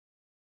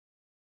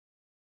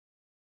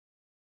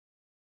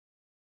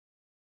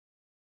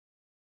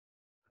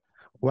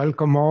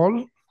Welcome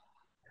all.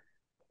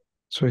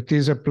 So it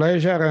is a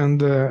pleasure and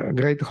a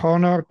great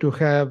honor to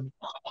have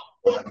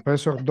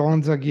Professor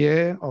Don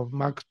Zagier of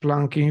Max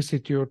Planck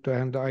Institute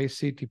and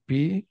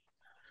ICTP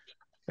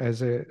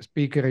as a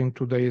speaker in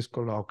today's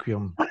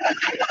colloquium.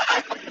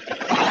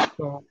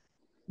 So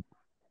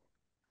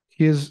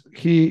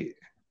he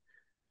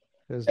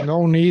has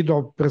no need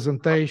of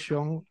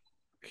presentation.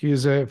 He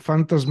is a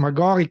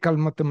phantasmagorical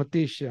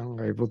mathematician,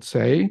 I would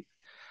say.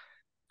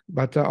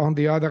 But on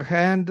the other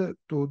hand,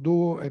 to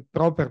do a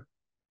proper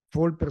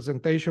full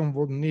presentation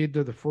would need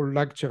the full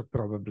lecture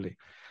probably.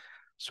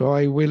 So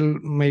I will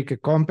make a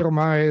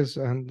compromise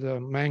and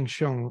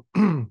mention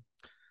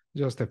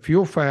just a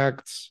few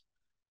facts,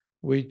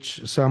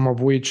 some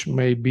of which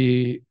may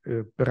be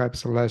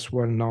perhaps less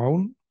well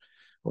known,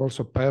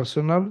 also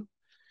personal.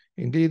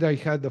 Indeed, I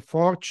had the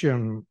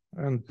fortune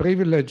and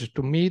privilege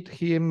to meet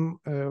him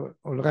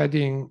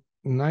already in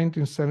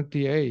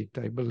 1978,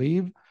 I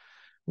believe,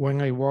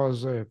 when I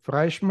was a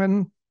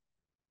freshman.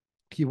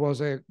 He was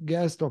a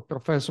guest of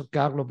Professor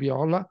Carlo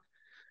Viola,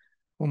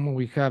 whom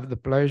we have the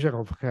pleasure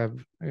of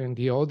having in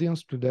the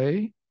audience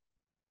today.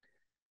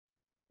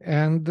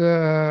 And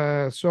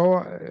so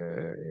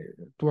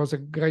it was a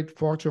great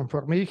fortune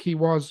for me. He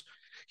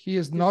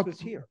is not... This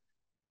was here.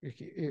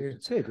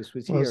 This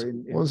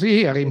was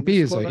here in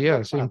Pisa,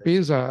 yes, in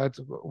Pisa,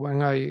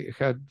 when I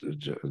had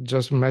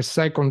just my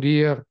second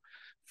year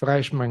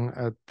freshman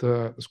at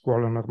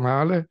Scuola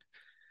Normale.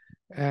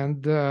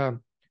 And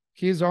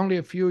he's only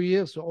a few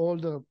years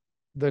older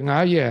than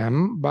I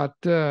am, but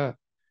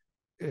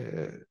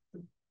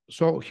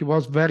so he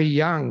was very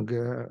young,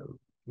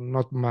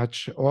 not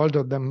much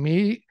older than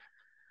me,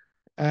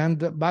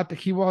 but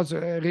he was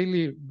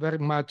really very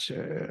much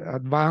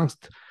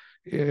advanced.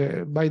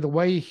 By the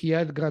way, he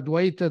had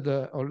graduated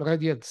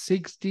already at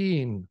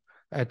 16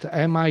 at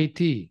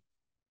MIT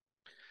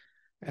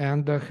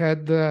and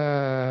had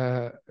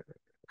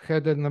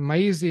an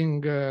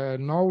amazing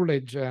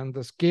knowledge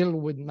and skill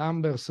with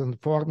numbers and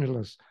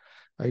formulas.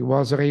 I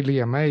was really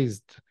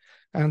amazed,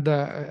 and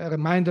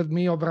reminded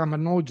me of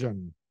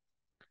Ramanujan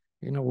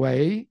in a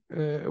way,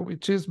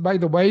 which is, by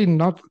the way,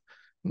 not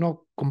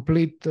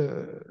complete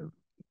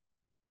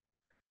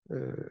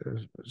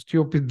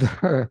stupid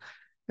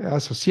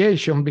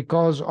association,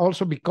 because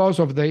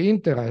of the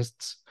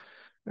interests.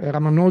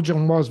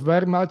 Ramanujan was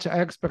very much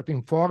expert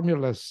in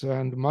formulas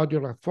and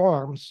modular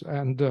forms,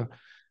 and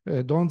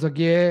Don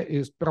Zagier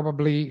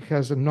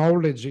has a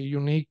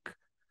unique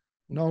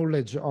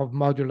knowledge of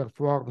modular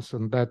forms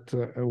in that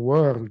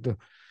world.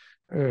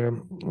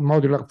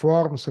 Modular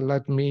forms,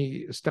 let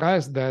me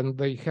stress that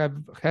they have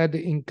had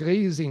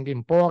increasing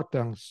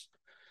importance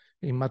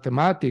in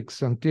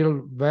mathematics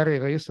until very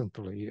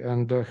recently,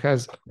 and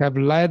have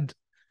led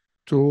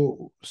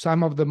to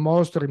some of the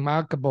most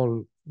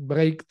remarkable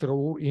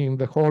breakthrough in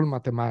the whole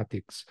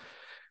mathematics.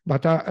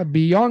 But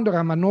beyond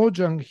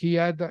Ramanujan, he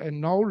had a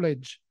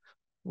knowledge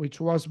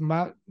which was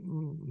much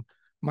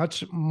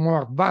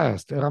more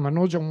vast.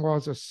 Ramanujan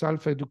was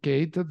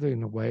self-educated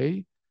in a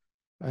way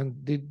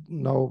and did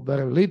know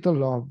very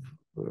little of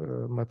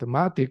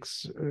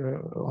mathematics.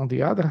 On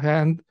the other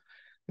hand,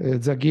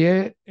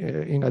 Zagier,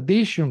 in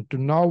addition to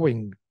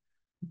knowing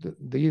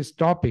these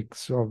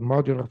topics of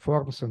modular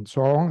forms and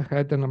so on,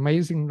 had an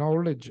amazing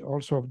knowledge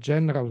also of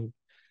general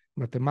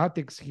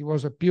mathematics. He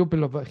was a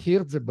pupil of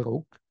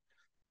Hirzebruch,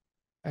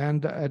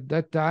 and at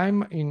that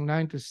time, in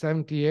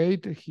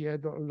 1978, he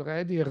had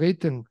already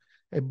written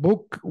a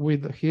book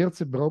with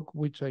Hirzebruch,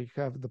 which I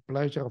have the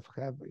pleasure of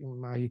having in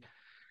my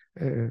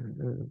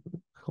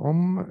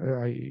home.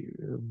 I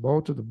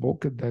bought the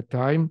book at that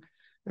time.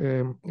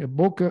 A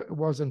book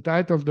was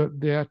entitled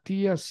The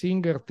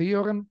Atiyah-Singer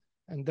Theorem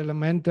and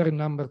Elementary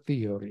Number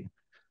Theory.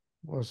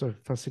 It was a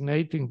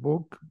fascinating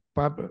book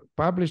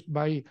published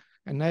by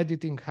an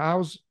editing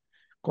house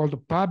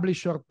called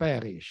Publish or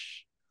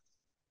Perish,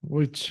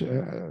 which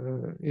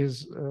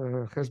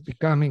has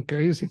become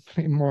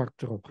increasingly more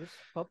true. This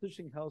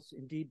publishing house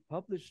indeed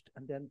published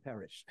and then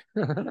perished.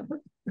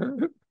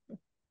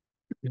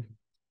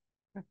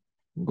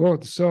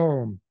 Good.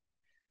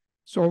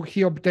 So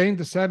he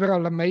obtained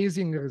several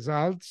amazing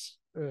results,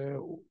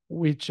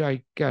 which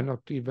I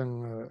cannot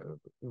even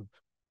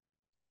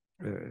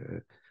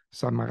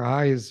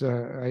summarize.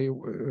 I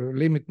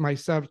limit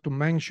myself to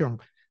mention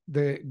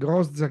the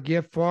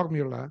Gross-Zagier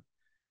formula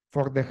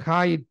for the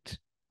height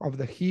of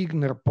the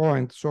Higner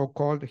point,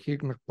 so-called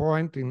Higner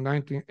point in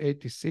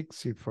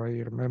 1986, if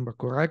I remember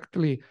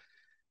correctly,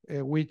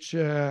 which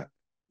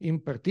in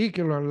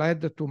particular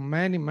led to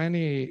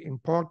many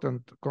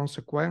important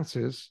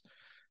consequences,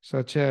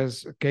 such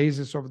as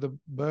cases of the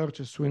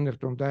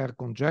Birch-Swinnerton-Dyer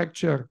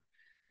conjecture,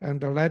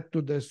 and led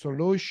to the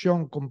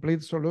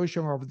complete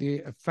solution of the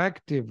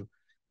effective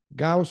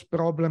Gauss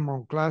problem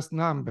on class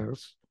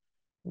numbers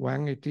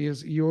when it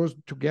is used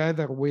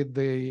together with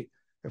the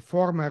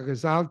former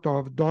result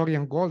of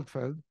Dorian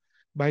Goldfeld.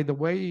 By the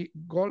way,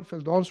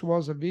 Goldfeld also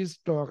was a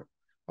visitor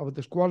of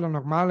the Scuola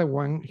Normale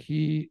when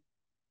he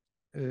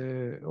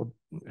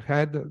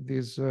had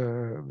this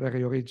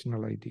very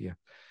original idea.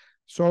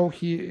 So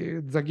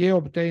Zagier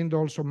obtained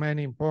also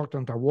many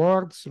important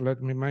awards.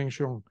 Let me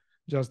mention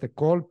just the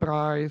Cole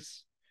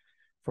Prize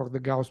for the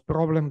Gauss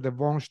problem, the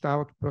von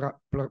Staudt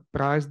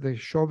Prize, the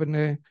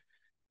Chauvenet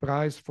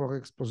Prize for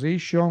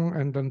Exposition,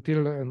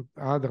 and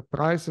other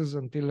prizes.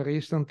 Until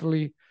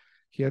recently,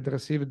 he had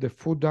received the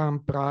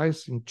Fudan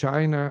Prize in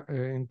China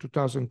in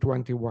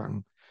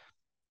 2021.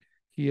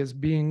 He has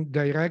been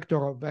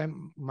director of the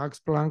Max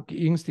Planck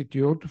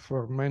Institute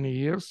for many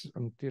years,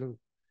 until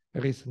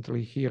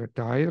recently he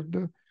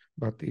retired,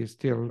 but he's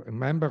still a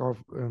member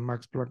of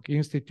Max Planck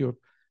Institute,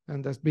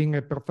 and has been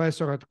a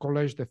professor at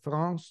Collège de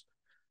France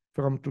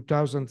from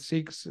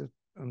 2006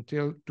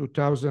 until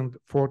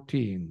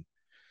 2014.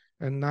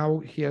 And now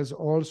he has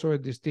also a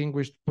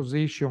distinguished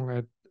position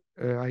at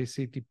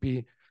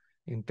ICTP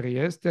in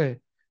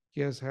Trieste.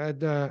 He has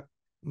had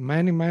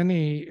many,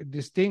 very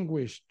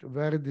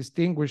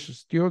distinguished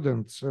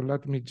students.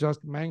 Let me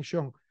just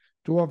mention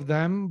two of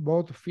them,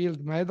 both field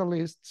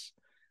medalists,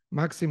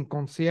 Maxim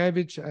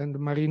Kontsievich and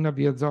Marina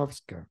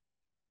Wiedzowska.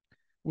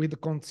 With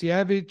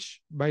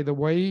Kontsievich, by the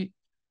way,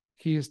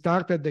 he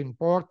started the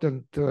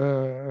important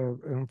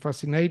and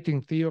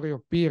fascinating theory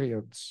of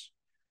periods.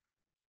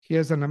 He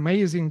has an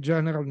amazing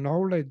general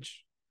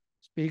knowledge,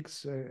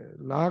 speaks a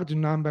large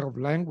number of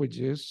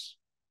languages,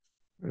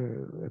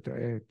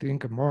 I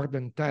think more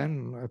than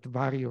 10 at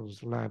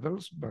various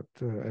levels, but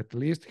at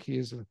least he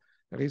is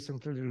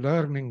recently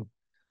learning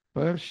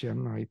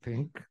Persian, I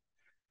think,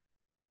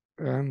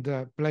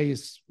 and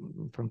plays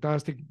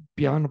fantastic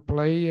piano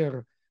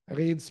player,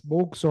 reads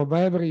books of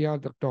every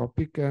other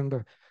topic,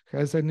 and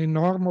has an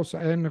enormous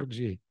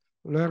energy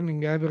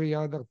learning every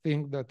other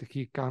thing that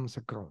he comes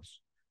across.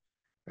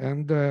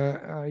 And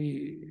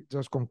I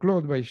just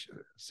conclude by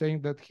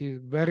saying that he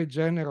very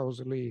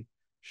generously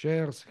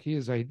shares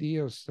his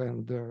ideas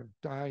and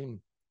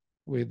time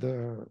with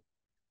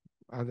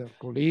other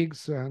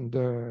colleagues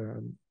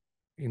and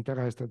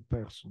interested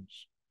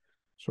persons.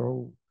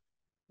 So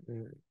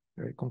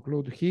I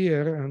conclude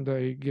here and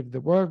I give the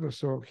word.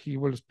 So he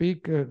will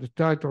speak. The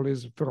title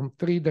is From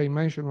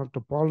Three-Dimensional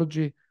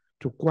Topology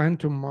to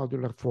Quantum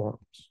Modular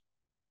Forms.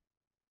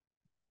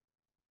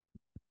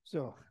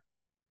 So,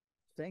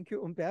 thank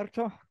you,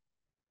 Umberto.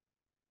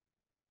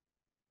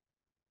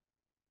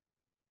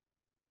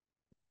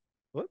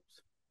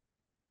 Whoops.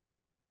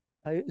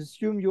 I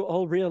assume you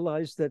all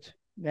realize that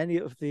many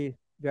of the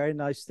very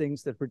nice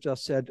things that were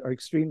just said are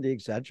extremely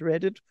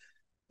exaggerated,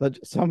 but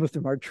some of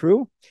them are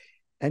true.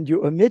 And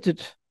you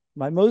omitted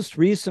my most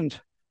recent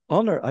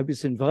honor. I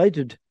was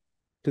invited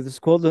to the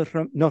Scuola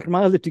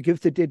Normale to give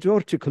the De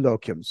Giorgi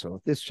colloquium.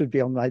 So this should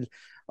be on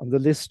the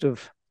list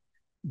of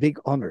big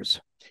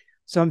honors.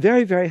 So I'm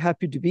very, very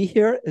happy to be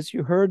here. As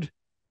you heard,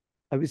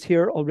 I was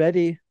here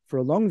already for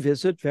a long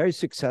visit, very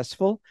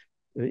successful,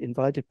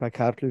 invited by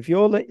Carlo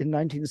Viola in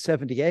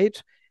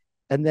 1978,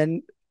 and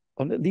then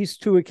on at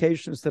least 2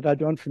 occasions that I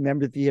don't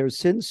remember the years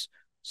since.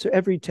 So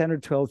every 10 or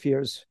 12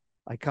 years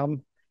I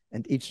come,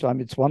 and each time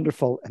it's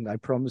wonderful, and I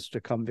promise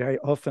to come very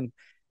often,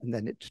 and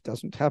then it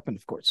doesn't happen,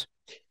 of course.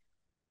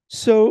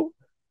 So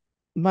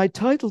my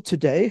title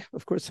today,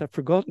 of course, I've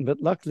forgotten,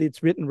 but luckily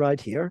it's written right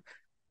here.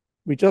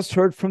 We just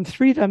heard From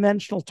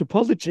Three-Dimensional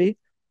Topology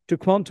to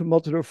Quantum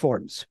Modular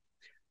Forms.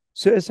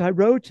 So as I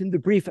wrote in the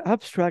brief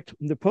abstract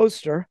in the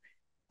poster,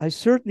 I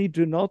certainly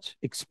do not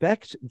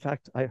expect, in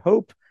fact, I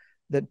hope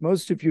that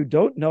most of you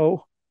don't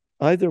know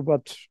either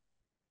what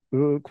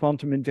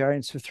quantum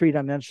invariants for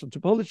three-dimensional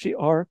topology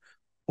are,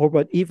 or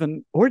what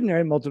even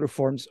ordinary modular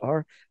forms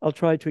are. I'll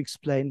try to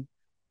explain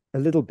a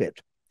little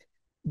bit.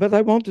 But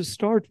I want to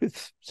start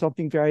with some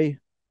very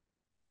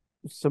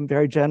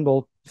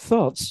general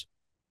thoughts.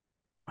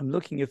 I'm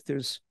looking if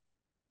there's,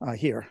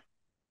 here,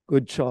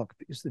 good chalk,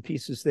 because the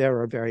pieces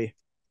there are very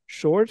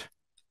short.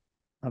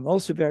 I'm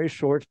also very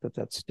short, but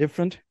that's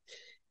different.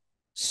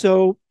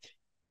 So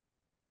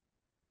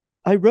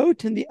I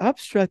wrote in the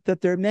abstract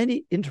that there are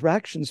many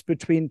interactions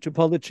between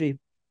topology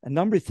and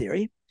number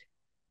theory,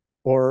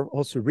 or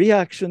also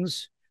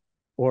reactions,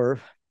 or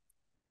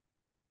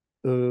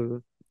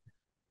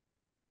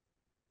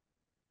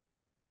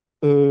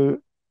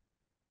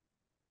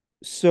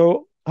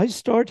so I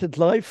started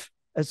life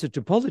as a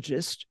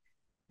topologist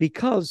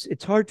because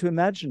it's hard to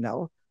imagine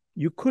now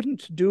you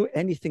couldn't do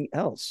anything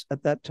else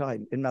at that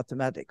time in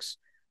mathematics.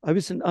 I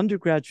was an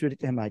undergraduate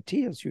at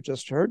MIT, as you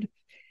just heard,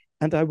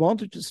 and I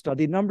wanted to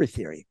study number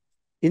theory.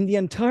 In the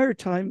entire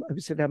time I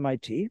was at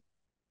MIT,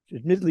 which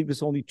admittedly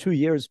was only 2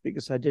 years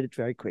because I did it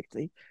very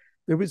quickly,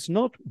 there was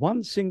not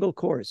one single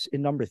course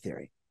in number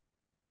theory.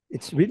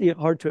 It's really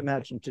hard to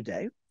imagine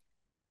today.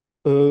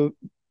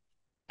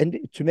 And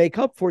to make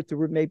up for it, there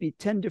were maybe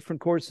 10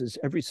 different courses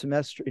every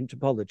semester in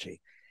topology.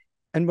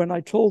 And when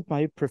I told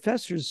my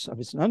professors I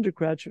was an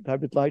undergraduate, I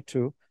would like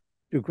to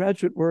do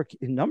graduate work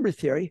in number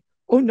theory.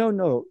 Oh,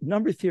 no,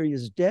 number theory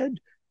is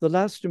dead. The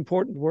last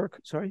important work,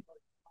 sorry.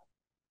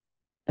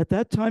 At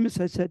that time, as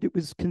I said, it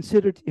was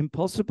considered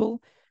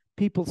impossible.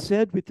 People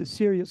said with a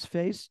serious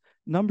face,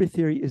 number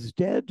theory is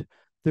dead.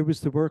 There was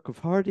the work of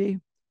Hardy,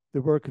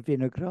 the work of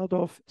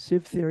Vinogradov,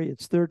 sieve theory,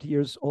 it's 30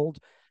 years old.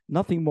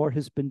 nothing more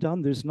has been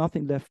done. There's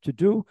nothing left to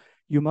do.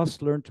 You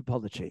must learn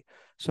topology.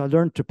 So I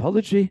learned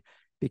topology,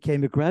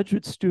 became a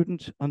graduate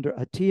student under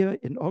Attia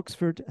in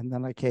Oxford, and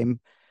then I came,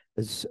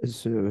 as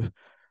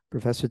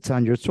Professor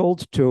Zagier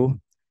told, to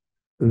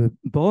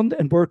Bonn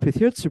and worked with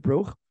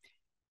Hirzebruch.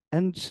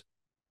 And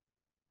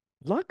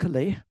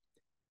luckily,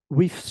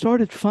 we've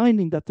started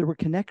finding that there were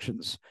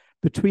connections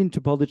between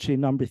topology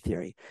and number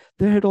theory.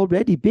 There had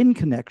already been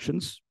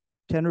connections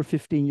 10 or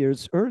 15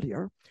 years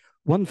earlier.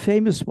 One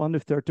famous one,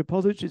 if there are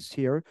topologists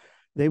here,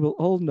 they will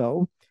all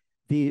know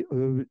the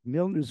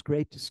Milner's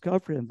great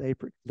discovery, and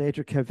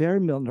later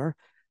Cavere-Milner,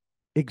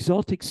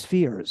 exotic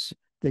spheres,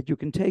 that you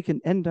can take an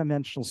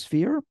n-dimensional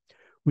sphere,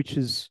 which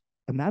is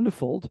a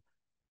manifold,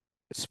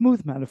 a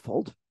smooth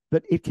manifold,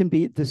 but it can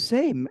be the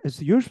same as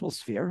the usual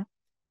sphere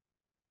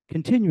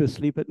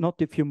continuously, but not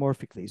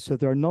diffeomorphically. So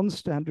there are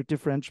non-standard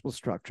differentiable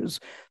structures.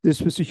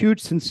 This was a huge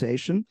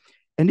sensation,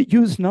 and it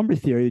used number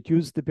theory. It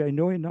used the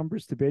Bernoulli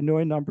numbers. The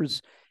Bernoulli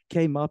numbers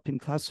came up in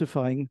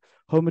classifying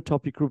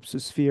homotopic groups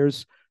of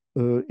spheres,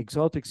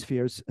 exotic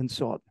spheres, and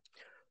so on.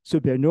 So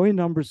Bernoulli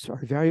numbers are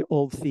a very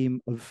old theme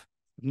of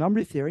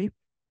number theory.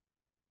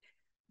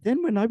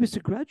 Then when I was a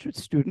graduate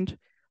student,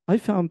 I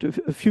found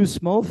a few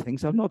small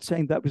things. I'm not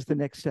saying that was the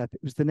next step.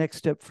 It was the next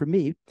step for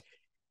me.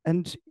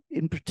 And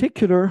in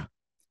particular,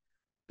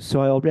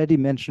 so I already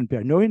mentioned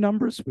Bernoulli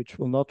numbers, which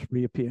will not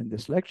reappear in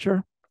this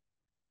lecture.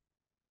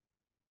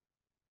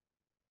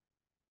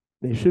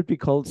 They should be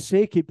called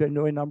Seiki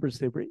Bernoulli numbers.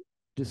 They were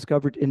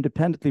discovered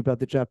independently by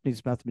the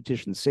Japanese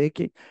mathematician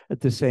Seiki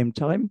at the same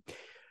time.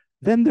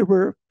 Then there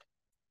were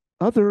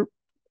other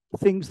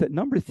things that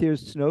number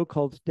theorists know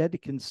called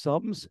Dedekind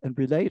sums and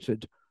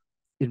related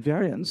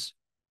invariants.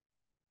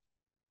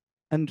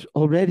 And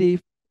already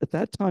at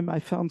that time, I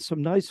found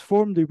some nice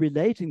formulae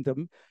relating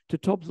them to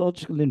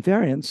topological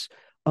invariants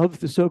of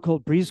the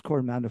so-called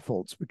Breeze-Core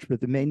manifolds, which were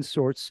the main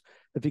source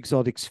of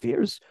exotic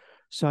spheres.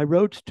 So I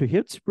wrote to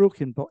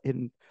Hirzebruch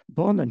in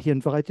Bonn, and he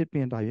invited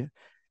me, and I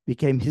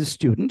became his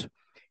student.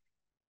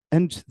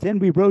 And then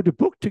we wrote a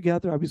book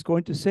together. I was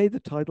going to say the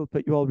title,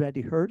 but you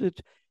already heard it.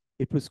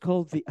 It was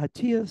called the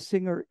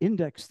Attia-Singer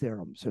Index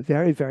Theorem, so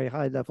very, very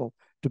high-level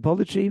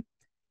topology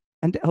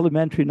and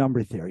elementary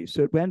number theory.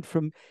 So it went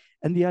from,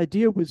 and the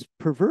idea was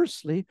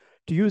perversely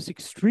to use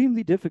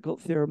extremely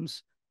difficult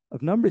theorems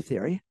of number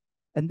theory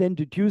and then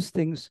deduce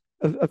things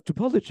of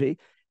topology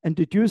and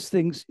deduce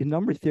things in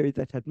number theory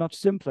that had much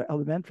simpler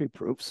elementary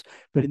proofs.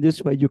 But in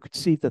this way, you could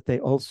see that they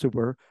also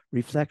were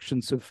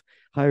reflections of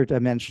higher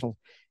dimensional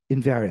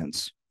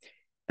invariants.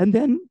 And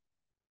then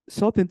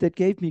something that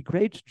gave me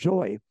great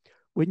joy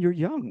when you're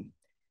young.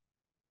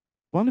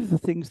 One of the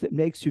things that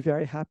makes you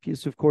very happy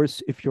is, of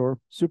course, if your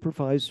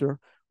supervisor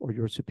or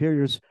your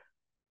superiors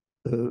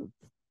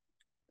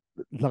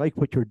like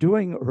what you're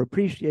doing or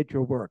appreciate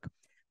your work.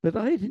 But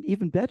I had an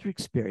even better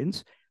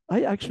experience.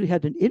 I actually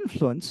had an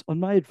influence on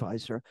my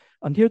advisor,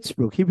 on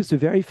Hirzebruch. He was a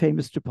very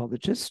famous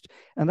topologist.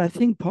 And I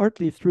think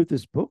partly through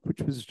this book,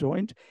 which was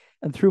joined,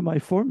 and through my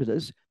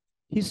formulas,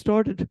 he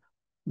started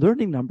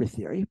learning number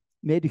theory,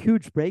 made a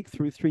huge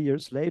breakthrough 3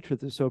 years later,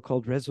 the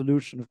so-called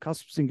resolution of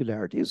cusp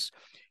singularities,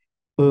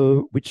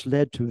 which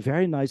led to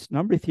very nice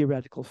number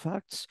theoretical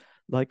facts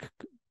like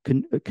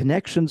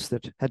connections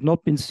that had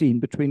not been seen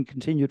between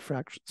continued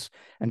fractions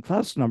and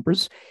class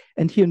numbers.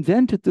 And he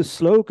invented the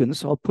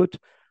slogans. I'll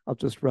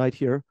just write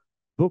here,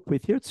 book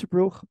with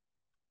Hirzebruch.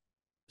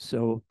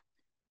 So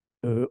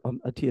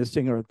on Attia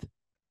Singer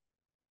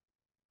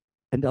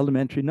and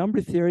elementary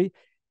number theory.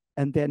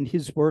 And then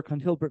his work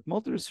on Hilbert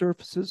modular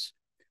surfaces,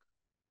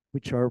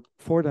 which are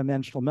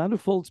four-dimensional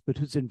manifolds, but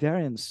whose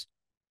invariants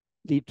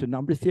lead to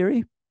number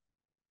theory.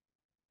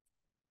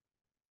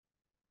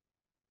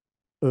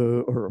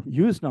 Or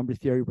use number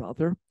theory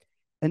rather.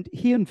 And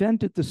he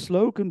invented the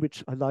slogan,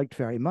 which I liked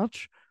very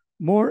much,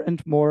 more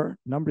and more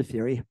number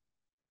theory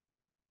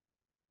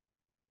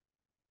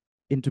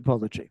in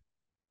topology.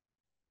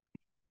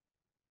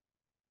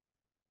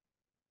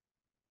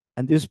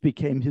 And this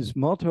became his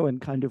motto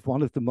and kind of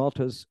one of the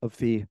mottos of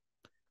the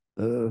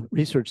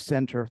research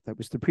center that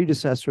was the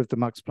predecessor of the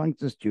Max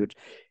Planck Institute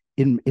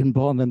in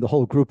Bonn and the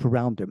whole group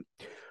around him.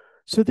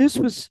 So this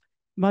was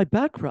my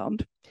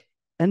background.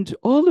 And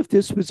all of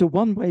this was a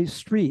one-way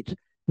street,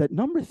 that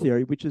number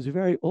theory, which is a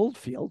very old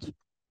field,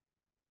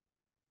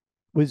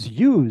 was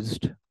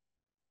used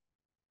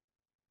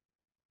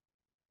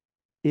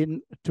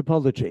in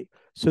topology.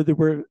 So there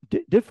were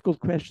difficult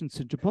questions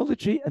in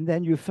topology, and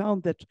then you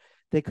found that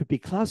they could be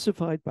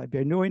classified by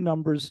Bernoulli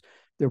numbers.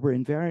 There were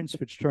invariants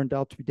which turned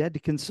out to be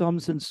Dedekind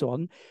sums and so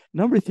on.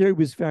 Number theory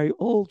was very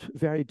old,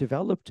 very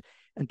developed,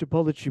 and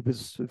topology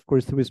was, of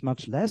course, there was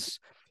much less.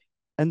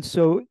 And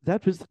so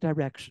that was the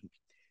direction.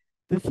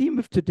 The theme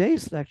of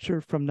today's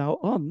lecture from now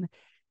on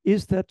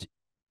is that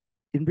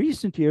in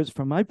recent years,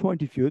 from my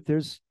point of view,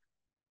 there's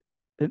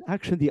an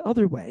action the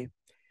other way,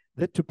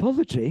 that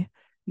topology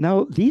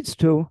now leads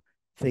to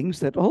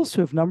things that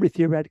also have number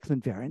theoretical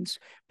invariants,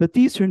 but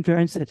these are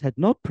invariants that had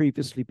not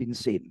previously been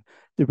seen.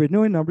 The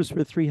Bernoulli numbers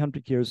were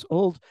 300 years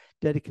old,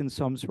 Dedekind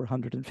sums were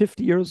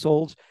 150 years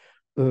old,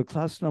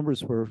 class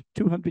numbers were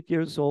 200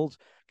 years old,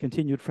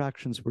 continued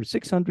fractions were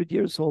 600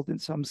 years old in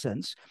some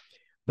sense.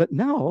 But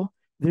now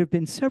there have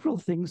been several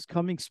things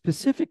coming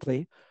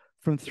specifically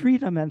from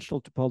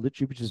three-dimensional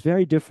topology, which is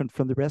very different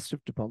from the rest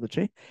of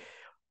topology,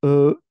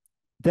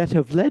 that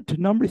have led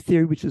to number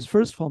theory, which is,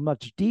 first of all,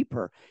 much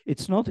deeper.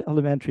 It's not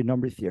elementary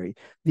number theory.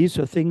 These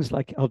are things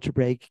like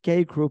algebraic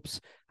K groups,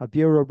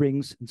 Zagier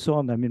rings, and so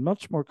on. I mean,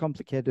 much more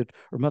complicated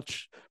or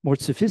much more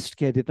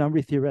sophisticated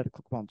number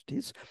theoretical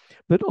quantities.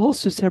 But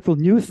also several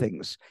new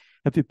things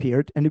have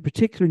appeared, and in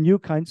particular, new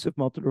kinds of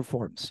modular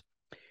forms.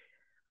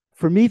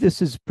 For me,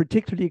 this is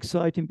particularly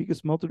exciting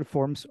because modular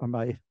forms are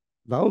my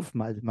love,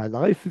 my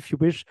life, if you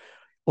wish.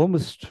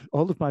 Almost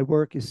all of my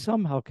work is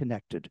somehow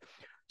connected.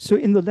 So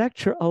in the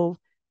lecture, I'll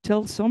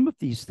tell some of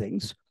these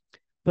things,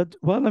 but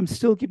while I'm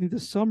still giving the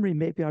summary,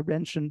 maybe I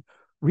mention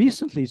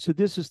recently, so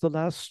this is the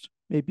last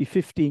maybe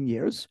 15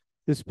 years.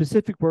 The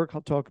specific work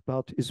I'll talk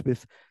about is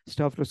with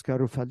Stavros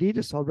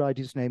Garoufalidis. I'll write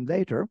his name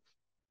later.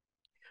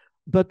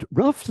 But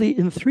roughly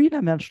in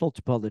three-dimensional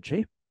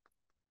topology,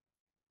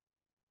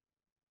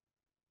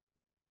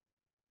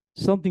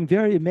 something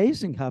very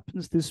amazing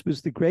happens. This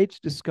was the great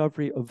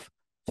discovery of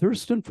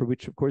Thurston, for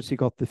which, of course, he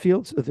got the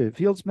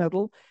Fields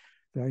Medal,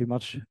 very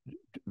much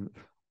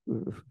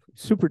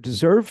super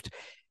deserved.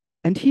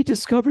 And he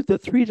discovered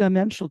that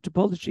three-dimensional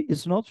topology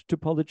is not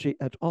topology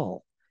at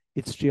all.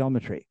 It's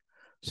geometry.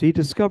 So he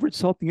discovered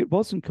something. It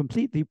wasn't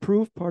completely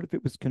proved. Part of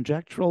it was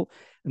conjectural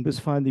and was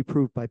finally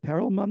proved by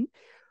Perelman.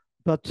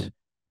 But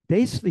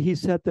basically, he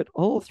said that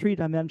all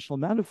three-dimensional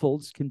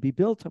manifolds can be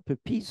built up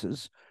of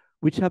pieces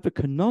which have a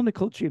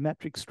canonical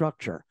geometric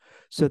structure.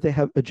 So they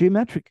have a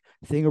geometric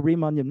thing. A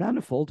Riemannian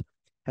manifold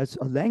has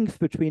a length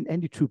between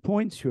any 2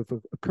 points. You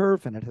have a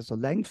curve and it has a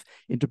length.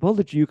 In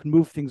topology, you can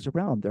move things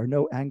around. There are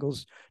no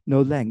angles,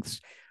 no lengths.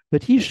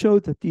 But he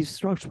showed that these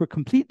structures were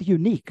completely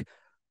unique.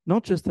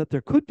 Not just that there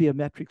could be a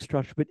metric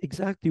structure, but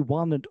exactly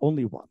one and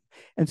only one.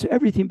 And so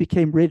everything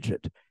became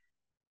rigid.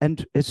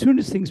 And as soon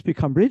as things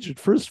become rigid,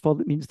 first of all,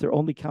 it means they're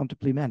only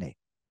countably many.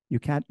 You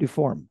can't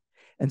deform.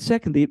 And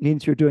secondly, it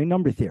means you're doing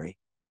number theory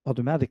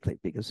automatically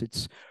because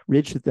it's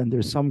rigid. Then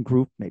there's some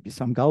group, maybe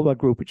some Galois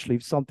group, which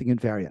leaves something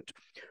invariant.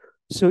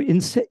 So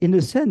in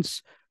a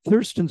sense,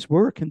 Thurston's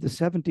work in the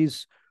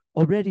 70s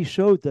already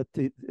showed that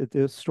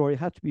the story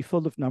had to be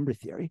full of number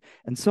theory,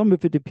 and some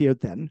of it appeared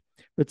then,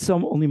 but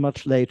some only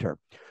much later.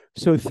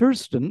 So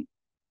Thurston's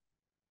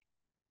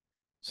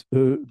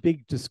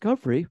big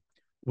discovery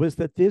was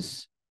that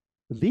this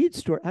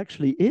leads to, or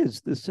actually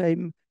is, the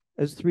same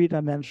as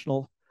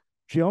three-dimensional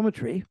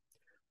geometry.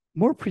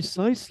 More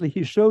precisely,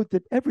 he showed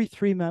that every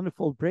three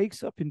manifold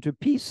breaks up into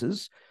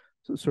pieces,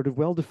 so sort of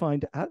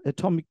well-defined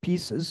atomic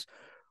pieces,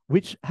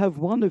 which have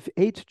one of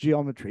 8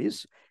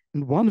 geometries,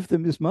 and one of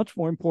them is much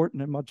more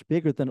important and much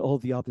bigger than all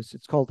the others.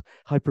 It's called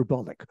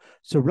hyperbolic.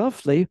 So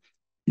roughly,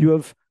 you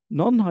have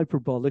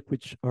non-hyperbolic,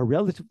 which are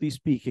relatively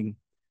speaking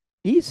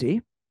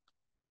easy,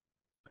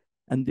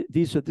 and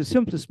these are the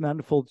simplest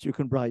manifolds you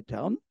can write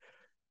down,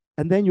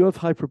 and then you have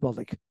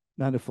hyperbolic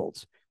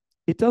manifolds.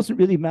 It doesn't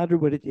really matter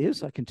what it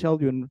is. I can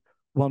tell you in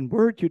one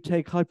word. You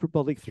take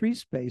hyperbolic 3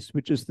 space,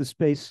 which is the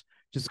space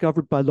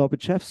discovered by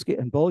Lobachevsky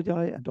and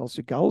Bolyai and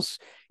also Gauss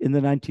in the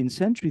 19th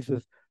century,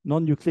 the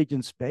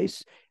non-Euclidean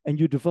space, and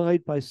you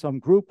divide by some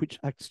group which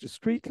acts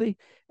discretely,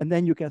 and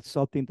then you get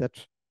something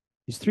that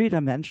is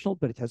three-dimensional,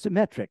 but it has a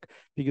metric,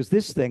 because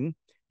this thing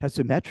has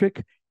a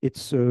metric.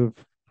 It's a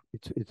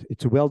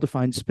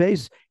well-defined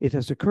space. It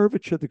has a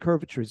curvature. The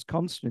curvature is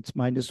constant. It's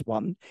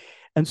 -1.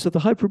 And so the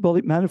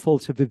hyperbolic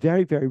manifolds have a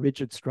very, very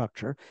rigid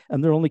structure,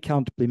 and there are only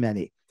countably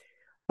many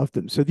of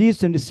them. So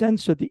these, in a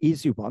sense, are the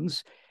easy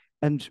ones.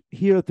 And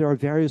here there are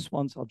various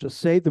ones. I'll just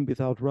say them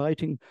without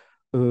writing.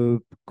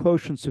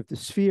 Quotients of the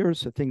sphere,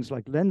 so things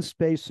like lens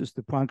spaces,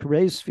 the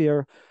Poincare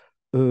sphere,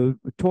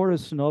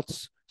 torus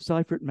knots,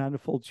 Seifert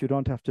manifolds. You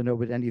don't have to know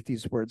what any of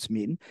these words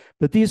mean.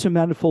 But these are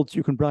manifolds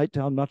you can write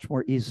down much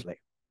more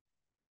easily.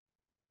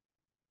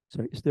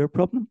 Sorry, is there a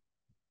problem?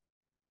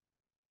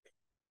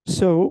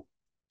 So,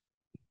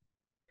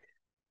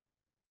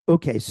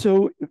 okay,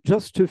 so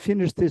just to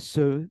finish this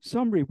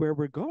summary where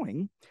we're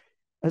going,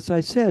 as I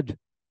said,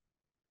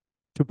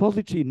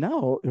 topology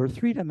now, or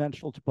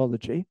three-dimensional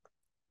topology,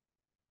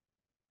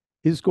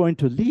 is going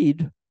to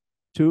lead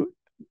to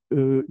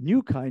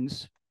new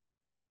kinds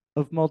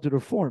of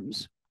modular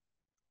forms.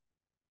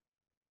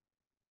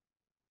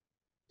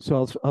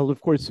 So I'll,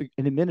 of course,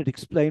 in a minute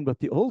explain what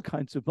the old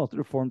kinds of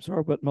modular forms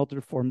are, what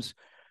modular forms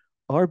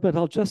are, but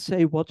I'll just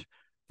say what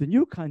the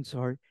new kinds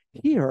are.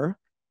 Here,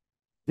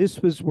 this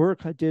was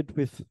work I did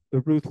with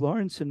Ruth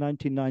Lawrence in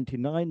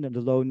 1999, and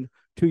alone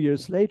 2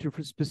 years later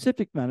for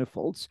specific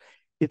manifolds.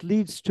 It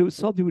leads to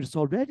something which is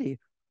already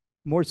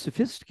more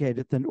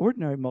sophisticated than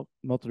ordinary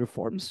modular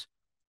forms.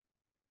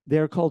 They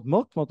are called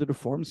modular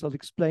forms. I'll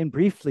explain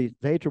briefly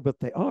later what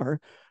they are,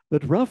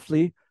 but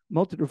roughly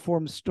modular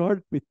forms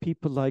start with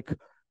people like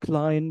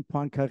Klein,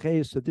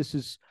 Poincare. So this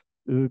is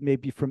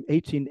maybe from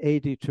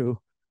 1880 to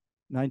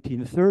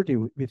 1930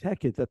 with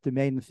Hecke that the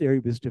main theory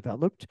was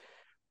developed.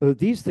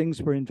 These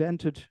things were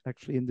invented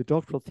actually in the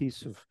doctoral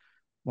thesis of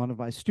one of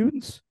my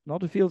students,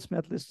 not a Fields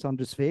medalist,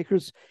 Anders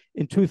Zagier,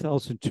 in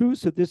 2002.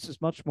 So this is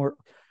much more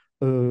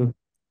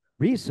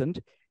recent.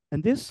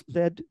 And this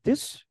led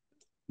this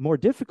more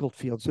difficult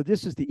field. So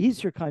this is the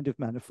easier kind of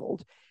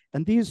manifold.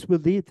 And these will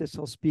lead, this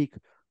I'll speak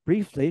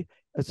briefly,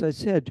 as I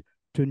said,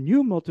 to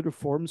new modular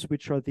forms,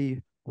 which are the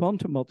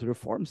quantum modular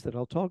forms that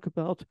I'll talk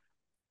about,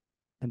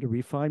 and a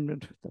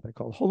refinement that I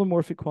call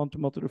holomorphic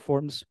quantum modular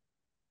forms.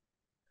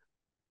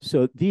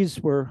 So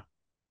these were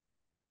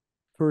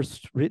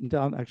first written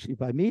down actually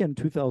by me in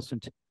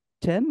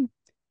 2010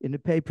 in a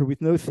paper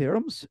with no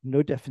theorems,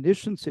 no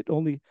definitions. It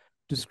only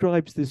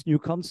describes this new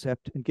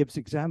concept and gives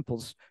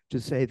examples to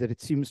say that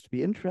it seems to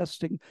be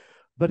interesting,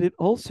 but it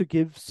also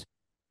gives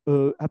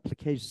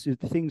applications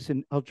to things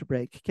in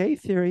algebraic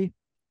K-theory,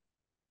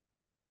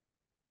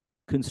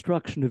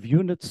 construction of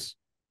units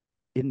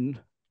in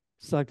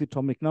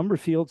cyclotomic number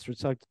fields or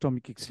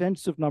cyclotomic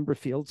extensive number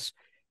fields,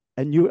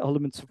 and new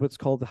elements of what's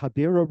called the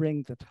Habiro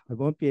ring that I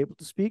won't be able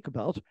to speak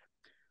about.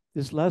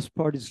 This last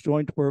part is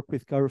joint work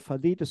with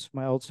Garoufalidis,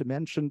 whom I also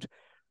mentioned,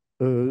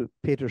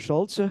 Peter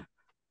Scholze,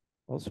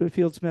 also a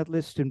Fields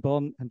medalist in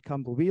Bonn, and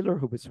Campbell Wheeler,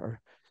 who was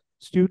our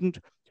student.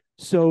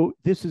 So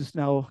this is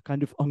now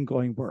kind of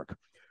ongoing work.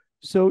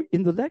 So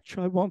in the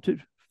lecture, I want to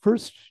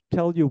first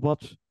tell you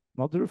what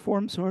modular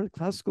forms are,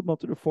 classical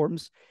modular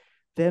forms,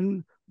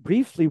 then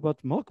briefly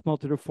what mock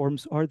modular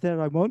forms are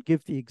there. I won't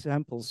give the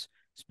examples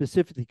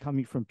specifically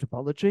coming from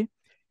topology,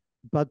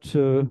 but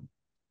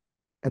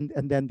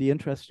and then the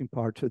interesting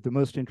part, the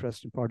most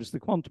interesting part is the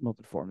quantum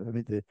modular form, I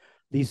mean the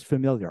least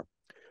familiar.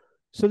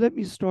 So let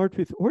me start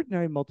with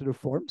ordinary modular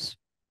forms.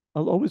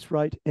 I'll always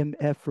write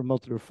MF for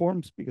modular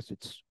forms because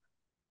it's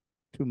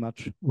too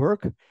much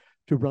work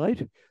to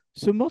write.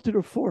 So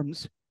modular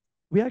forms,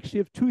 we actually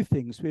have two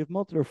things. We have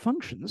modular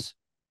functions.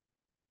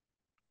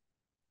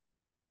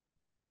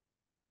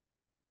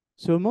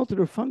 So a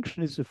modular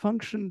function is a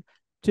function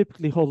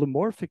typically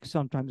holomorphic,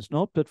 sometimes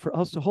not, but for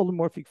us a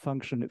holomorphic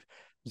function of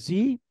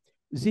z.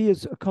 Z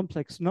is a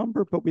complex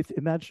number, but with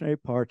imaginary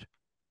part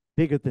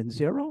bigger than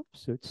 0.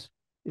 So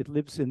it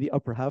lives in the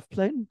upper half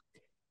plane.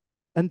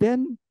 And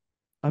then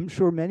I'm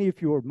sure many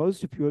of you or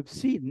most of you have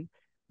seen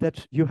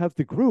that you have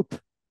the group,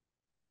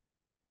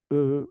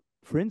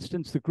 for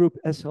instance, the group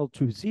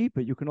SL2Z,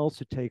 but you can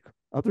also take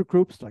other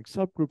groups like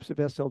subgroups of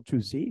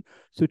SL2Z.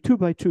 So 2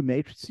 by 2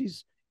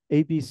 matrices,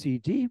 A, B, C,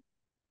 D,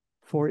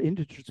 4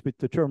 integers with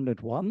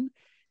determinant 1.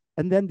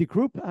 And then the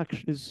group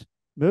action is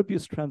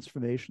Möbius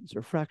transformations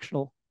or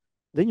fractional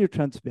linear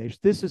transformation.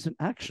 This is an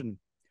action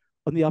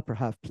on the upper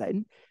half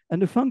plane,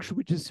 and a function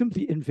which is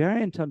simply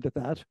invariant under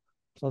that,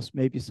 plus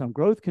maybe some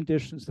growth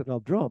conditions that I'll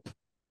drop,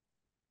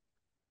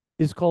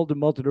 is called a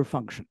modular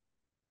function.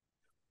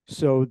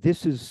 So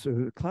this is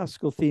a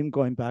classical theme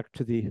going back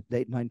to the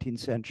late 19th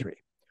century.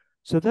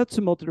 So that's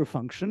a modular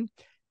function,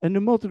 and a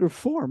modular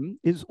form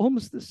is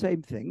almost the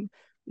same thing.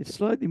 It's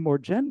slightly more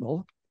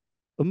general.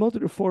 A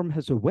modular form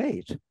has a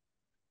weight,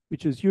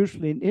 which is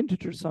usually an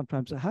integer,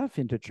 sometimes a half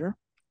integer.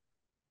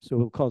 So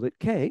we'll call it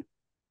k.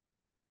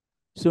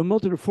 So a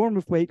modular form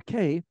of weight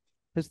k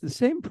has the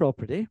same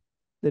property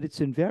that it's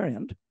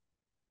invariant.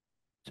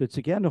 So it's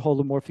again a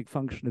holomorphic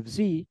function of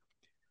z,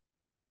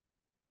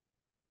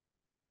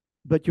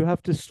 but you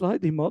have to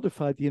slightly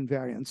modify the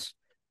invariance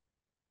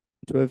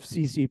to have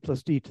cz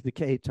plus d to the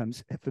k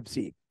times f of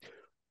z.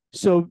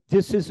 So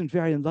this isn't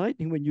very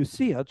enlightening when you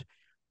see it,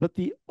 but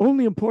the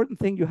only important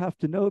thing you have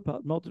to know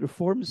about modular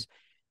forms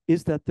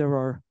is that there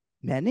are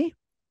many,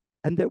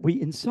 and that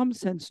we in some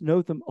sense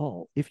know them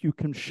all. If you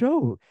can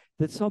show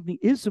that something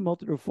is a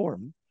modular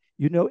form,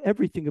 you know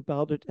everything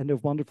about it and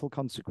have wonderful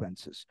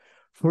consequences.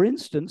 For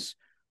instance,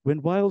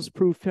 when Wiles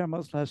proved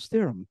Fermat's last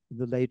theorem in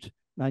the late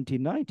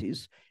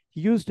 1990s,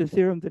 he used a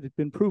theorem that had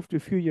been proved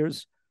a few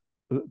years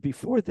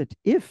before, that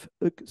if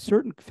a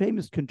certain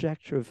famous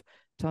conjecture of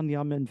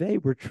Tanyama and Wei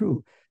were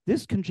true,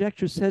 this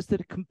conjecture says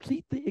that a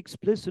completely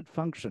explicit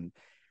function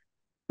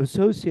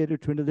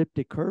associated to an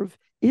elliptic curve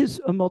is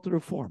a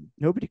modular form.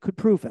 Nobody could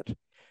prove it.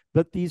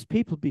 But these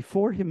people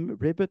before him,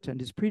 Ribet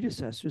and his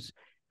predecessors,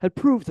 had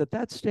proved that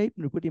that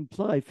statement would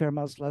imply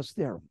Fermat's last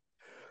theorem.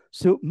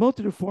 So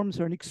modular forms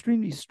are an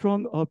extremely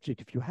strong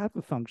object. If you have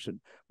a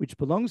function which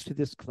belongs to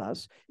this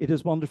class, it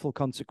has wonderful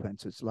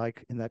consequences,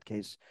 like in that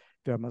case,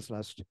 Fermat's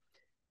last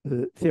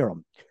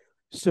theorem.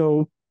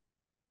 So,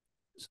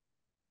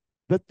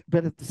 but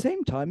at the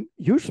same time,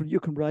 usually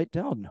you can write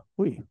down,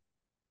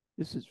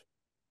 this is,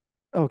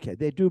 okay,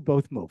 they do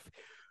both move.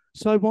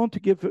 So I want to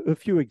give a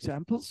few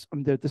examples.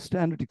 They're the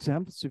standard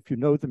examples. If you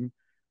know them,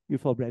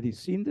 you've already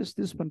seen this.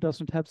 This one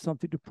doesn't have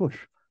something to push.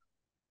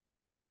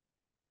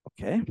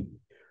 Okay.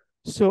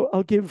 So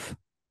I'll give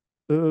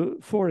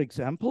 4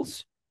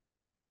 examples.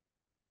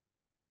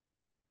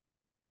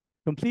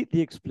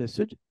 Completely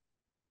explicit.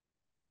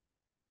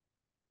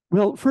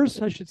 Well,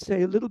 first I should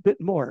say a little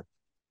bit more.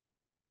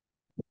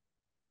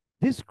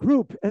 This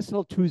group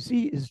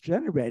SL2Z is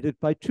generated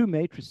by 2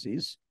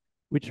 matrices,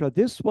 which are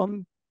this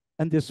one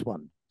and this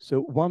one. So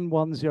 1,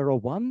 1, 0,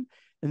 1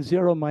 and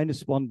 0,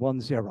 -1,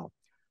 1, 0.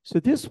 So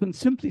this one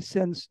simply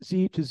sends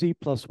z to z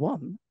plus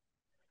 1,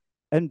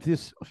 and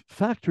this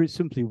factor is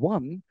simply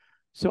 1.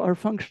 So our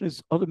function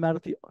is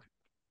automatically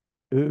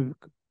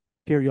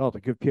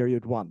periodic of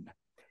period 1.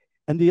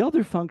 And the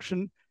other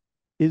function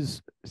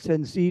is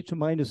sends z to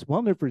minus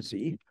 1 over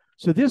z.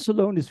 So this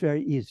alone is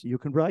very easy. You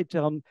can write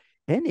down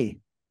any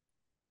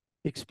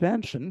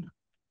expansion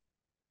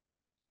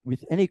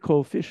with any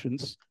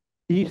coefficients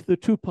e to the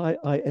 2 pi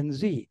I n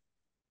z.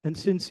 And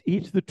since e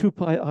to the 2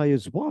 pi I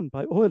is 1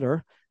 by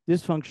Euler,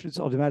 this function is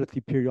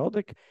automatically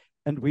periodic.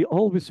 And we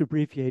always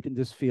abbreviate in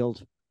this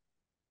field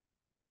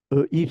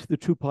e to the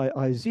 2 pi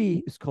I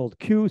z is called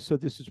q. So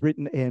this is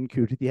written a n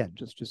q to the n,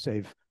 just to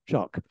save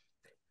shock.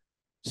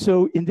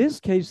 So in this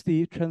case,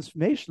 the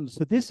transformation,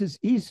 so this is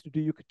easy to do.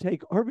 You could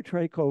take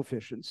arbitrary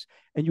coefficients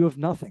and you have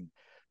nothing.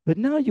 But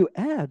now you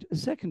add a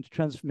second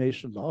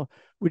transformation law,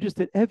 which is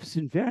that f is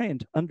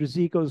invariant under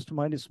z goes to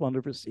minus 1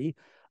 over c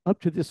up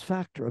to this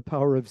factor, a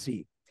power of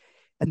z.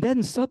 And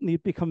then suddenly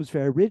it becomes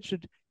very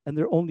rigid and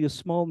they're only a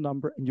small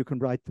number and you can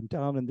write them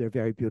down and they're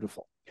very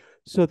beautiful.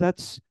 So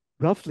that's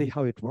roughly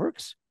how it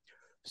works.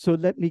 So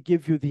let me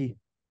give you the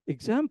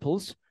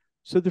examples.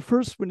 So the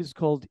first one is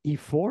called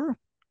E4.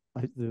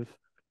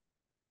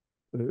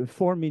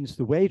 4 means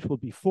the weight will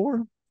be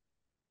 4.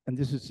 And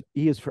this is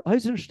E is for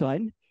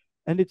Eisenstein.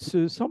 And it's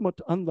a somewhat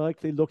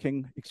unlikely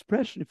looking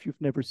expression if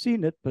you've never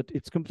seen it, but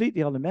it's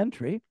completely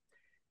elementary.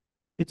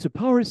 It's a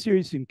power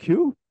series in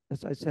Q.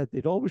 As I said,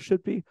 it always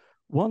should be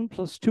 1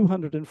 plus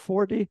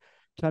 240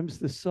 times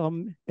the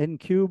sum n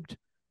cubed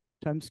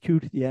times q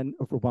to the n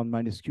over 1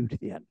 minus q to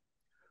the n.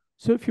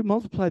 So if you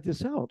multiply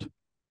this out,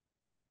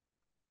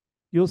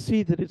 you'll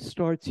see that it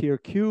starts here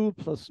q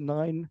plus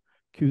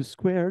 9q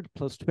squared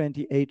plus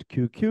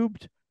 28q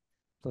cubed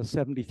plus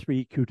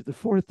 73q to the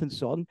 4th and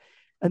so on.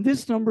 And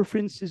this number, for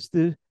instance,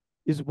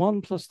 is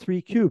 1 plus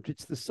 3 cubed.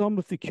 It's the sum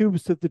of the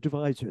cubes of the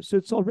divisor. So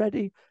it's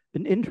already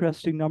an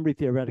interesting number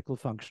theoretical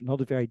function,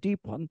 not a very deep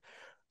one.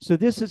 So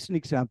this is an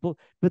example,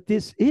 but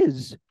this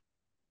is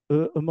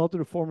a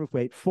modular form of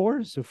weight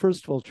 4. So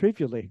first of all,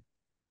 trivially,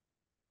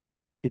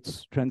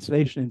 it's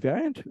translation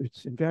invariant.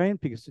 It's invariant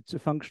because it's a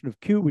function of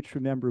q, which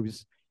remember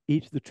is e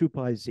to the 2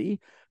 pi z.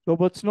 But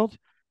what's not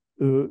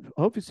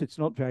obvious, it's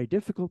not very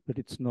difficult, but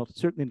it's not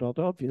certainly not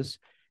obvious,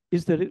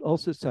 is that it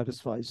also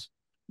satisfies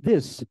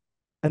this.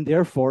 And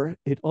therefore,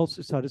 it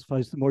also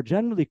satisfies the more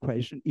general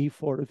equation,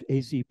 E4 of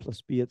AZ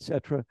plus B,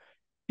 etc.,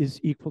 is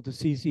equal to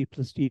CZ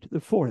plus D to the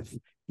 4th,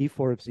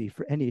 E4 of Z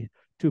for any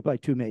 2 by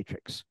 2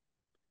 matrix.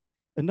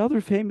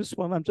 Another famous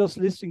one, I'm just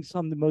listing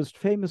some of the most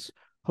famous,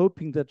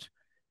 hoping that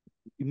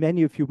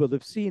many of you will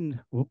have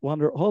seen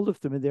one or all of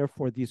them, and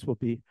therefore these will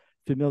be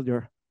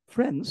familiar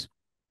friends.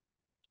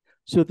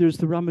 So there's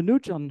the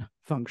Ramanujan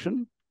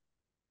function.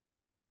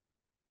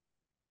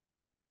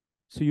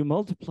 So you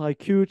multiply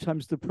q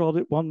times the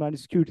product 1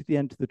 minus q to the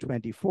n to the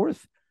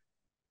 24th.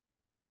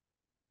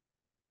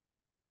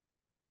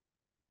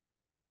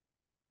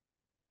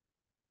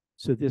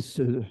 So this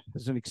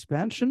is an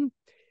expansion.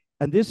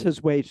 And this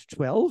has weight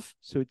 12.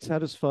 So it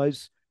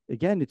satisfies,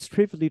 again, it's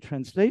trivially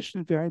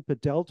translation invariant, but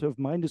delta of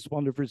minus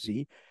 1 over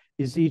z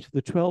is e to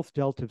the 12th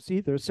delta of z.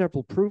 There are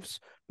several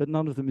proofs, but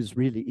none of them is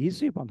really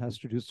easy. One has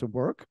to do some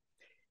work.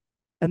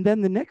 And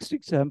then the next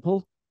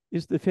example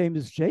is the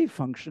famous j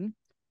function.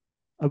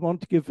 I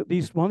want to give at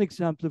least one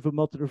example of a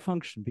modular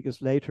function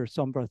because later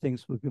some of our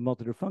things will be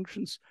modular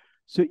functions.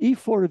 So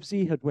E4 of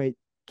z had weight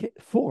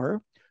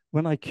 4.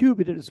 When I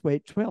cube it, it is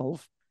weight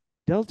 12.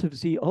 Delta of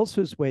z also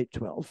is weight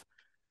 12.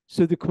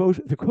 So the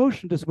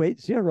quotient is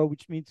weight 0,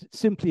 which means it's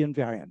simply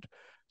invariant.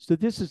 So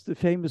this is the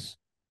famous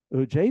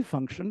j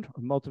function,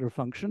 or modular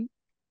function.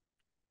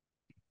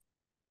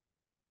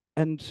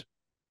 And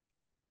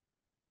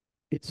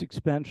its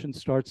expansion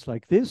starts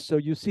like this. So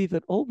you see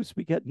that always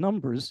we get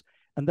numbers.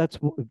 And that's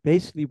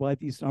basically why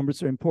these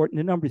numbers are important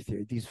in number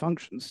theory, these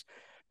functions,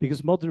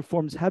 because modular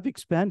forms have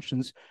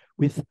expansions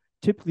with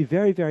typically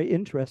very, very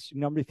interesting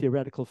number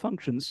theoretical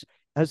functions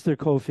as their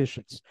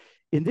coefficients.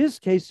 In this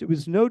case, it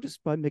was noticed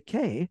by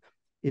McKay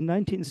in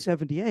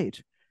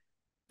 1978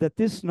 that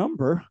this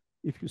number,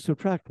 if you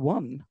subtract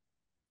 1,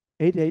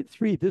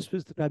 883, this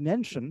was the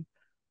dimension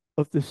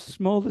of the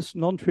smallest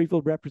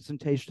non-trivial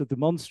representation of the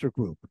monster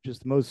group, which is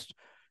the most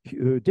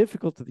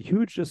difficult, the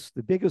hugest,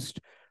 the biggest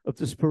of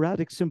the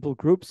sporadic simple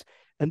groups.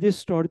 And this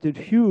started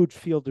a huge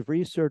field of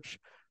research,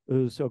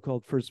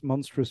 so-called first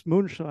monstrous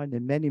moonshine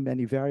and many,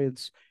 many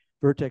variants,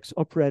 vertex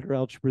operator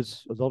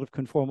algebras, a lot of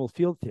conformal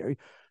field theory.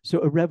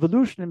 So a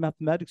revolution in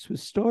mathematics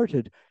was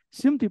started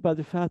simply by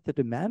the fact that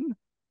a man,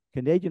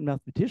 Canadian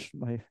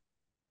mathematician, I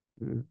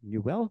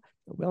knew well,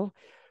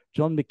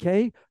 John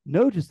McKay,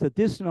 noticed that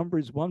this number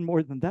is one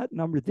more than that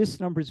number. This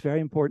number is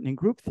very important in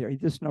group theory.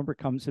 This number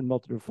comes in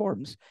modular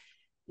forms.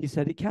 He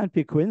said it can't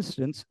be a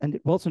coincidence, and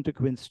it wasn't a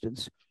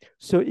coincidence.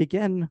 So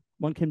again,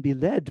 one can be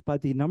led by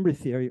the number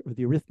theory or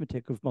the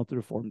arithmetic of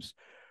modular forms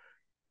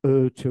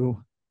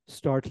to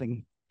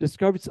startling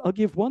discoveries. I'll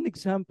give one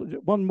example,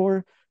 one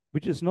more,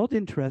 which is not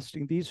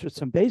interesting. These are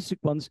some basic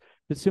ones,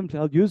 but simply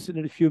I'll use it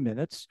in a few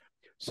minutes.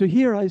 So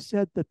here I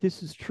said that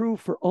this is true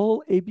for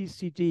all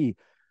ABCD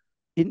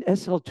in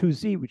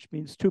SL2Z, which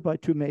means 2 by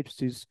 2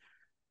 matrices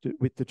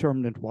with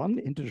determinant 1,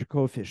 integer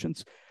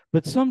coefficients.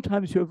 But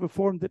sometimes you have a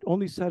form that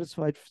only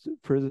satisfied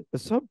for a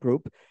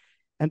subgroup,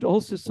 and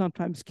also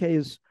sometimes K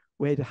is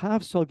weight a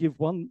half. So I'll give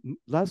one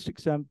last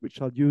example,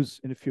 which I'll use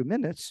in a few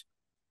minutes.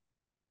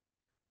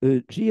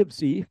 G of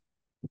Z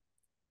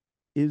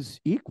is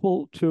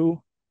equal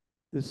to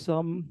the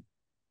sum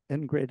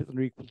n greater than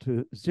or equal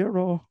to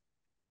 0.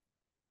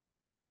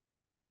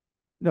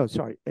 No,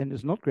 sorry, n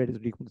is not greater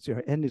than or equal to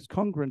 0. N is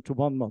congruent to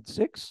 1 mod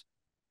 6,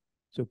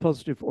 so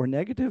positive or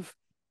negative.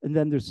 And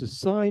then there's a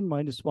sign,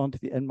 minus 1 to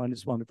the n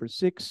minus 1 over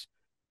 6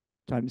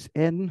 times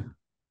n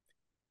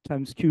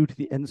times q to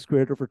the n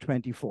squared over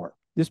 24.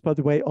 This, by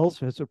the way,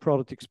 also has a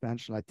product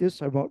expansion like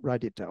this. I won't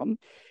write it down.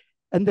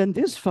 And then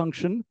this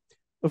function,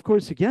 of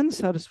course, again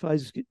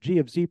satisfies g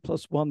of z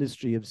plus 1 is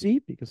g of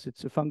z, because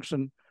it's a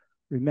function.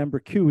 Remember,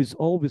 q is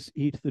always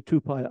e to the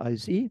 2 pi I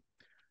z.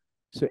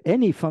 So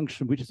any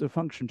function which is a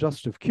function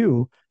just of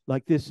q,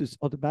 like this, is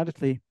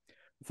automatically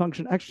a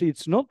function. Actually,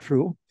 it's not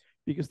true,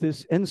 because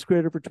this n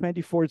squared over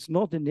 24 is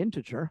not an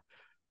integer.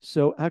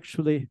 So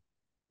actually,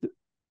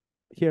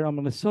 here I'm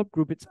on a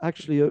subgroup, it's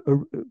actually a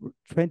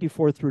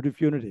 24th root of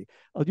unity.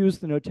 I'll use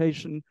the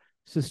notation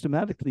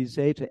systematically.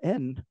 Zeta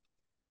n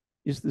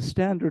is the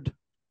standard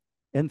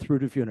nth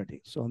root of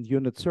unity. So on the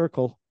unit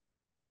circle,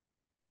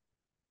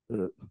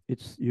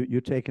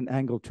 you take an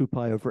angle 2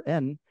 pi over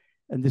n,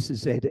 and this is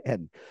zeta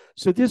n.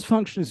 So this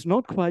function is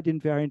not quite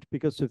invariant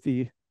because of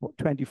the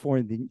 24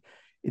 in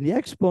the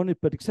exponent,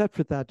 but except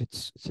for that,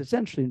 it's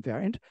essentially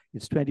invariant.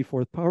 Its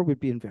 24th power would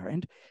be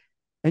invariant.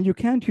 And you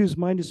can't use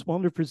minus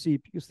 1 over z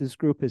because this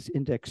group is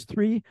index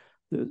 3.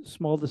 The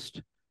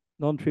smallest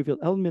non-trivial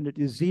element, it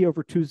is z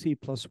over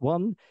 2z plus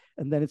 1.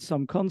 And then it's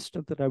some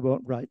constant that I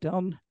won't write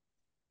down,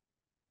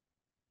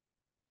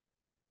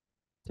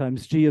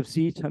 times g of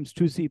z times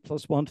 2z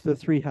plus 1 to the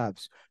 3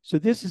 halves. So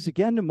this is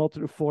again a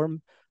modular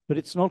form, but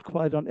it's not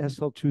quite on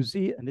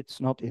SL2Z, and it's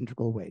not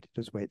integral weight. It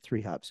does weight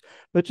 3 halves.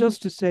 But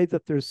just to say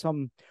that there's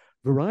some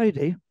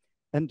variety,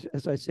 and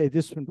as I say,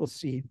 this one we'll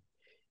see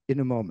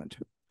in a moment.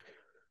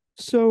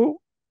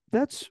 So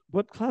that's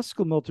what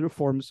classical modular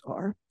forms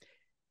are.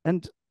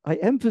 And I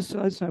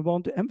emphasize, and I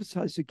want to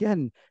emphasize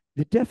again,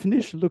 the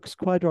definition looks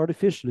quite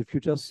artificial if you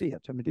just see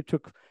it. I mean, it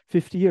took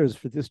 50 years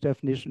for this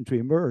definition to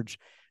emerge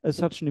as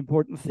such an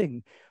important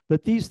thing.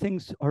 But these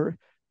things are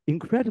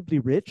incredibly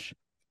rich.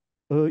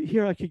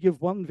 Here I could give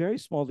one very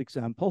small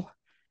example.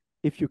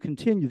 If you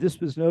continue,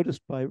 this was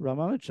noticed by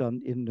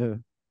Ramanujan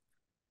in,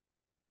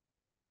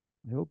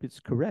 I hope it's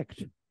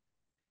correct,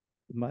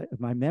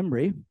 my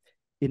memory,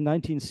 in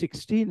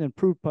 1916, and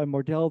proved by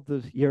Mordell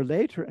the year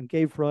later, and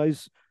gave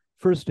rise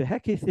first to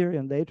Hecke theory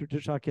and later to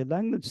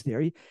Zagier-Langlands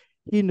theory.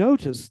 He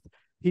noticed,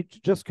 he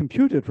just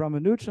computed,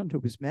 Ramanujan, who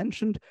was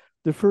mentioned,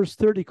 the first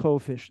 30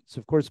 coefficients,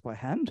 of course, by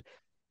hand.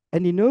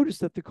 And he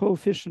noticed that the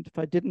coefficient, if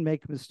I didn't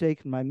make a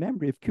mistake in my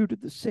memory, of q to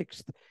the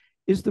 6th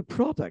is the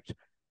product.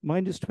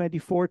 Minus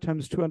 24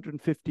 times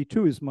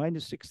 252 is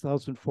minus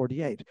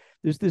 6,048.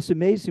 There's this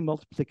amazing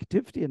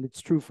multiplicativity, and it's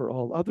true for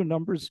all other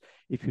numbers.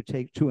 If you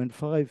take 2 and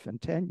 5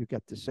 and 10, you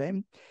get the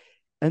same.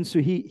 And so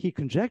he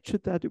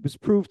conjectured that. It was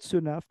proved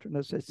soon after. And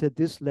as I said,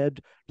 this led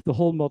to the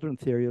whole modern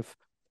theory of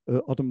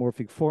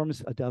automorphic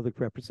forms, adelic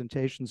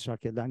representations,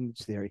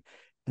 Zagier-Langlands theory,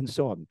 and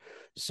so on.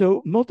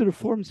 So modular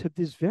forms have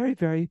this very,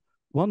 very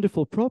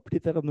wonderful property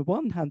that on the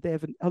one hand, they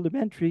have an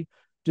elementary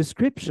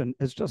description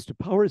as just a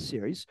power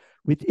series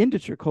with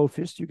integer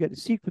coefficients. You get a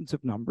sequence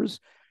of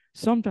numbers,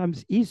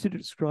 sometimes easy to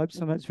describe,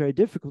 sometimes very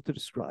difficult to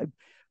describe.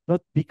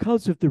 But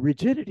because of the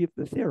rigidity of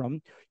the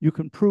theorem, you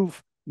can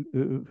prove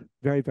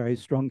very, very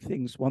strong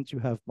things once you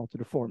have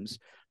modular forms,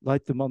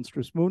 like the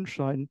monstrous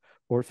moonshine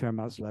or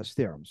Fermat's last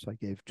theorem. So I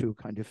gave two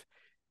kind of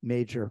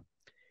major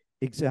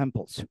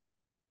examples.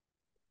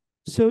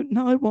 So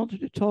now I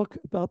wanted to talk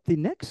about the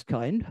next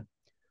kind,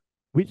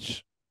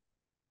 which,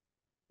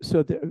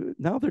 so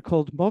now they're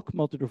called mock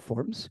modular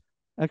forms.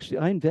 Actually,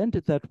 I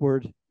invented that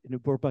word in a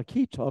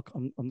Bourbaki talk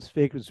on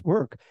Svegler's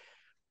work,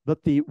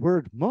 but the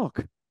word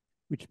mock,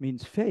 which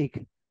means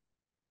fake,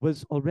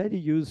 was already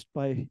used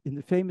in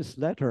the famous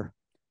letter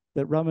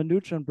that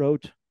Ramanujan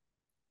wrote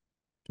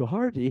to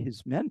Hardy,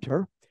 his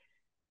mentor,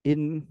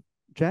 in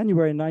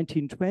January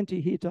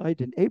 1920. He died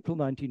in April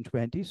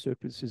 1920, so it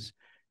was his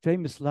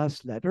famous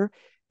last letter.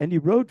 And he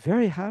wrote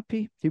very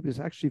happy. He was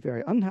actually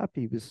very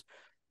unhappy. He was,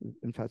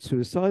 in fact,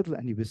 suicidal,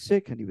 and he was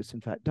sick, and he was, in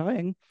fact,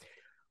 dying.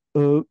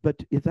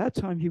 But at that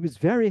time, he was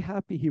very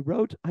happy. He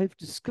wrote, "I've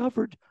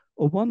discovered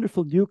a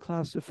wonderful new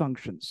class of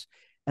functions.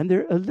 And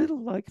they're a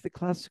little like the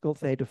classical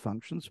theta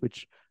functions,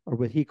 which are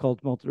what he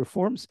called modular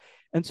forms.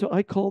 And so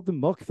I called them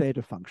mock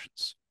theta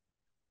functions."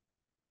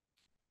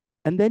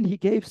 And then he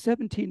gave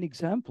 17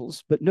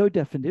 examples, but no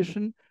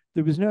definition.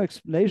 There was no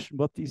explanation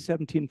what these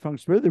 17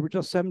 functions were. There were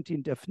just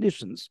 17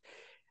 definitions.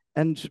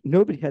 And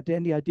nobody had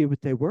any idea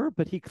what they were,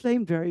 but he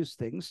claimed various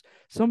things.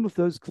 Some of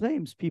those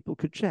claims people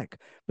could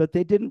check, but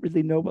they didn't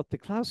really know what the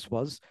class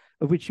was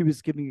of which he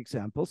was giving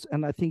examples.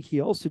 And I think he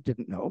also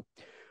didn't know.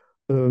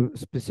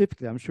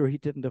 specifically. I'm sure he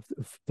didn't have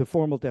the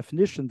formal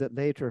definition that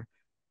later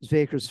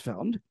Zwegers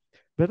found.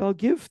 But I'll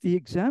give the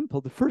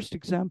example. The first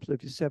example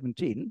of his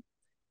 17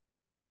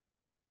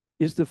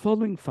 is the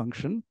following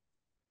function.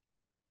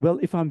 Well,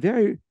 if I'm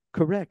very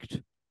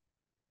correct,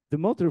 the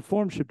modular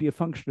form should be a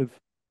function of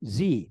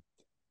z.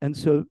 And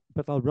so,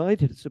 but I'll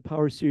write it as a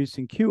power series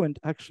in Q. And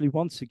actually,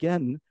 once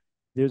again,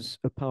 there's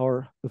a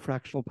power, a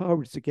fractional power,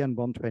 which is again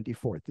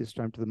 1/24, this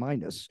time to the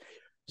minus.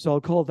 So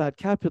I'll call that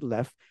capital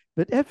F.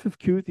 But f of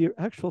Q, the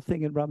actual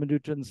thing in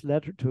Ramanujan's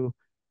letter to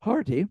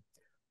Hardy,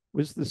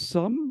 was the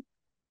sum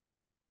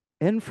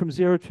n from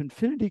 0 to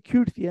infinity,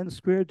 q to the n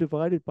squared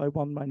divided by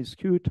 1 minus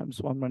q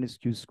times 1 minus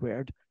q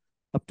squared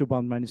up to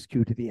 1 minus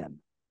q to the n.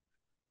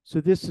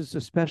 So this is a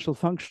special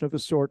function of a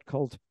sort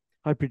called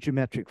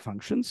hypergeometric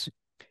functions.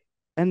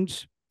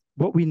 And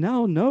what we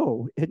now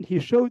know, and he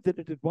showed that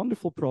it had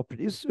wonderful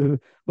properties,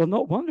 well,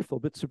 not wonderful,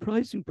 but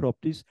surprising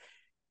properties.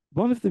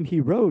 One of them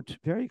he wrote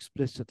very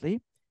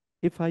explicitly,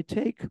 if I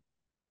take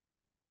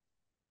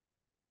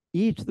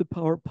e to the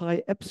power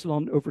pi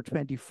epsilon over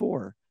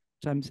 24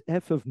 times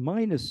f of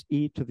minus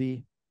e to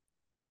the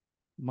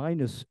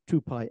minus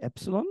 2 pi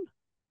epsilon,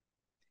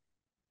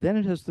 then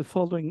it has the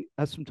following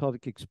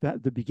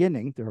asymptotic the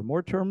beginning. There are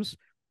more terms,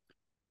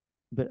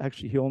 but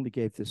actually he only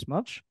gave this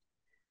much.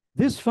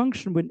 This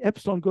function, when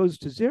epsilon goes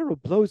to 0,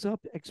 blows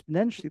up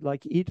exponentially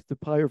like e to the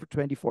pi over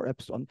 24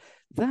 epsilon.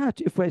 That,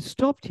 if I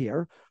stopped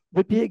here,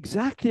 would be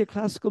exactly a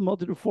classical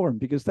modular form,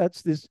 because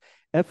that's this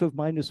f of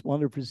minus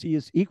 1 over z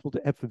is equal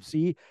to f of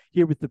z,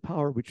 here with the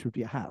power, which would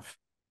be a half.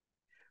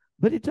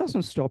 But it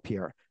doesn't stop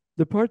here.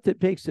 The part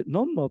that makes it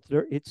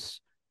non-modular,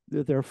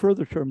 there are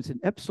further terms in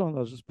epsilon.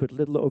 I'll just put a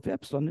little over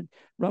epsilon. And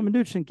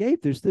Ramanujan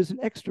gave there's an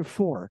extra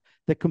 4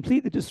 that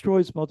completely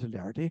destroys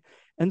modularity.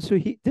 And so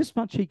this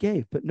much he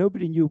gave, but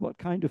nobody knew what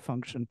kind of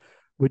function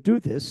would do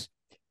this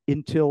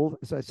until,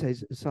 as I say,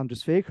 Sander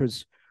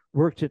Zwegers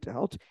worked it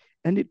out.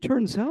 And it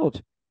turns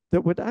out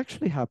that what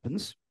actually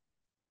happens,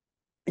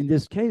 in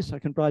this case, I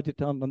can write it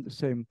down on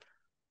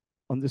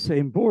the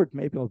same board.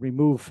 Maybe I'll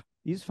remove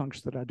these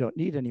functions that I don't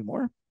need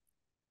anymore.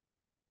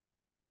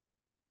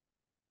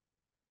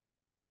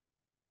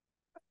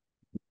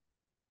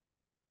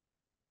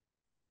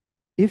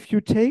 If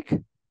you take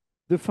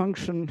the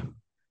function,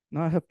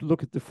 now I have to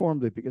look at the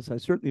formula because I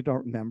certainly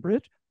don't remember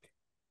it.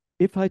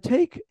 If I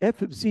take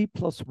f of z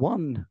plus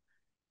 1,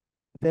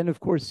 then of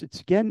course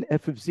it's again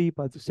f of z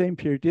by the same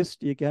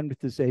periodicity, again with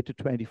the zeta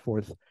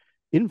 24th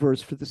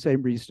inverse for the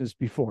same reason as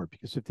before,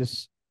 because of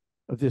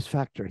this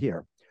factor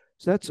here.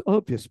 So that's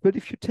obvious. But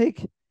if you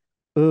take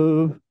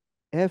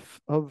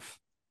f of,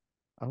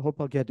 I hope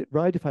I'll get it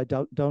right. If I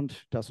don't,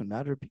 doesn't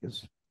matter,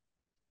 because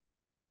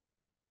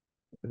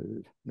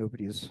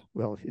nobody is,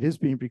 well, it is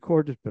being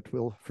recorded, but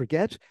we'll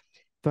forget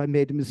if I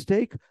made a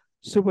mistake.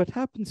 So what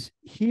happens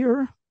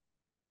here,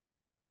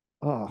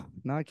 now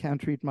I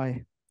can't read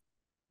my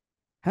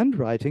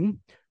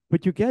handwriting.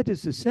 What you get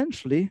is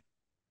essentially,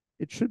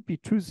 it should be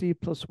 2z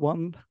plus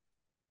 1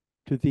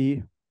 to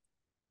the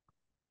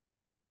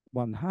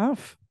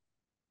 1/2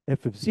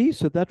 f of z.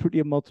 So that would be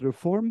a modular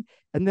form.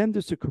 And then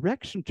there's a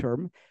correction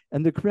term.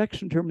 And the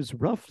correction term is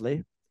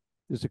roughly,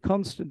 there's a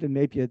constant and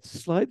maybe it's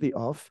slightly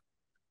off.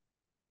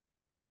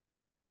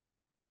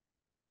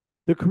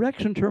 The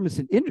correction term is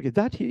an integer.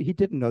 That he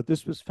didn't know.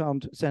 This was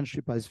found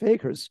essentially by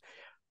Zwegers.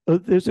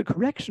 There's a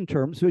correction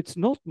term, so it's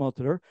not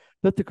modular,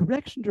 but the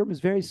correction term is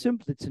very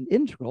simple. It's an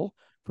integral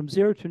from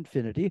 0 to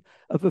infinity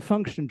of a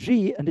function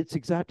g, and it's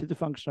exactly the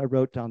function I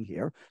wrote down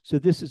here. So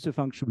this is a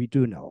function we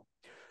do know.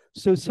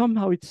 So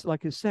somehow it's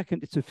like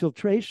it's a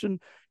filtration.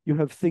 You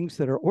have things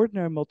that are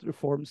ordinary modular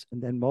forms,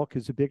 and then Mach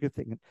is a bigger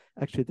thing. And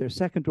actually, they're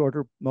second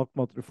order Mach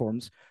modular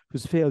forms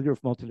whose failure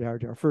of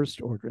modularity are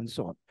first order, and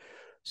so on.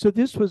 So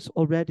this was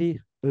already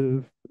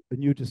a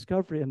new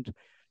discovery and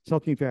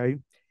something very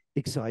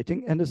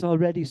exciting. And as I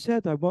already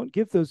said, I won't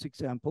give those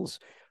examples,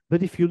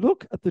 but if you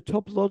look at the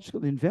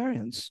topological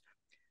invariants,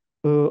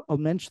 I'll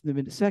mention them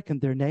in a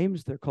second. Their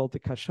names, they're called the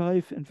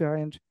Kashaev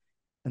invariant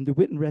and the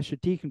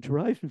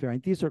Witten-Reshet-Deacon-Taraif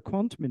invariant. These are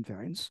quantum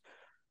invariants,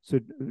 so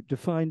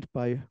defined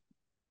by,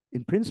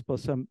 in principle,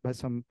 by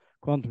some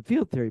quantum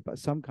field theory, by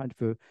some kind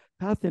of a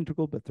path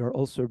integral, but there are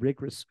also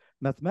rigorous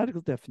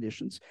mathematical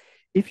definitions.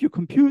 If you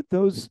compute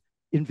those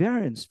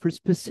invariants for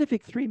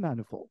specific 3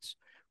 manifolds,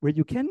 where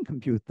you can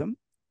compute them,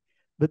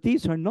 but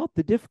these are not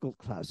the difficult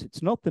class.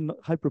 It's not the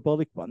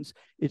hyperbolic ones.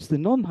 It's the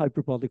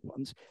non-hyperbolic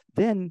ones.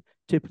 Then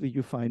typically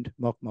you find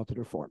Mach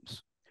modular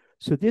forms.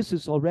 So this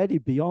is already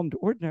beyond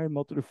ordinary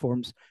modular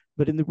forms,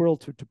 but in the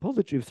world of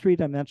topology, of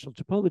 3-dimensional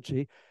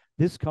topology,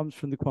 this comes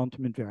from the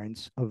quantum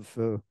invariants of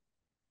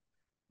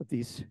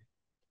these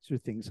sort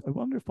of things. I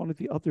wonder if one of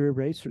the other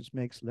erasers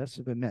makes less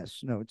of a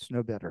mess. No, it's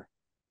no better.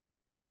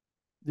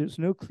 There's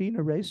no clean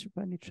eraser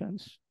by any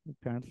chance?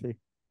 Apparently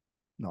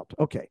not.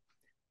 Okay.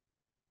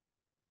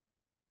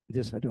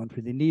 This I don't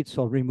really need,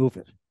 so I'll remove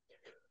it.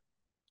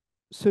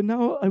 So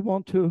now I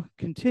want to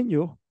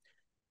continue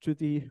to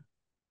the,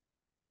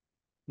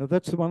 no,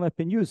 that's the one I've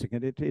been using,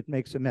 and it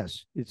makes a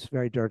mess. It's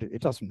very dirty.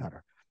 It doesn't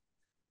matter.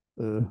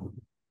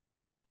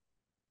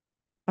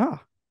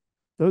 Ah,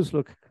 those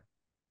look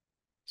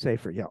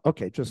safer. Yeah,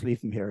 okay, just leave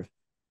them here.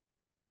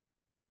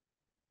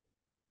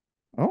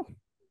 Oh,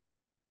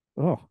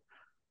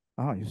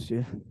 you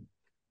see.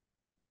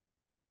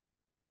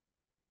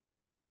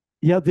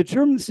 Yeah, the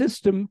German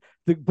system,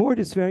 the board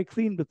is very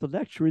clean, but the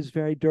lecture is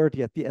very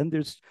dirty. At the end,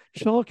 there's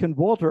chalk and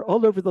water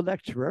all over the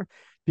lecturer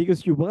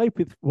because you wipe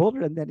with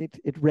water and then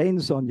it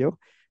rains on you.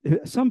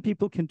 Some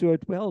people can do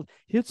it well.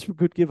 Hitzler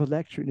could give a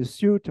lecture in a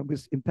suit and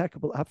was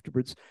impeccable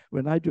afterwards.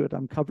 When I do it,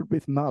 I'm covered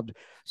with mud.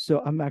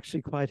 So I'm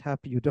actually quite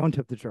happy you don't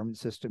have the German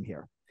system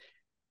here,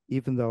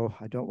 even though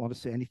I don't want to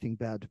say anything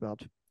bad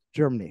about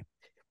Germany.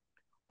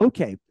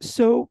 Okay,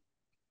 so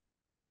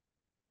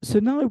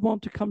now I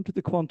want to come to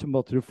the quantum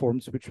modular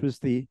forms, which was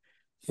the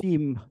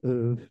theme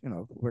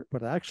of,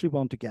 what I actually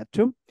want to get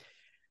to.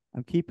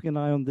 I'm keeping an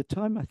eye on the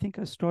time. I think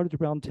I started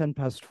around 10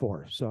 past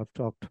 4. So I've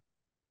talked,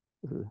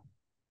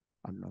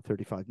 I don't know,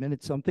 35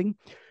 minutes, something.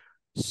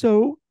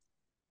 So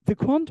the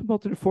quantum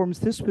modular forms,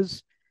 this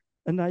was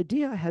an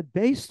idea I had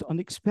based on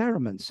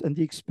experiments. And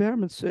the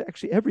experiments,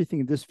 actually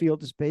everything in this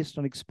field is based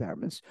on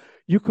experiments.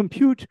 You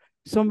compute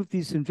some of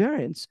these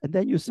invariants, and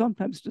then you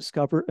sometimes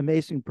discover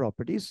amazing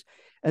properties.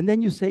 And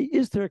then you say,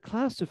 is there a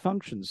class of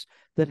functions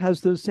that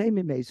has those same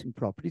amazing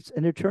properties?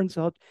 And it turns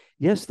out,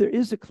 yes, there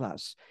is a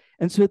class.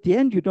 And so at the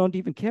end, you don't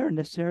even care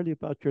necessarily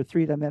about your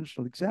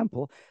three-dimensional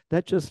example.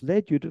 That just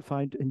led you to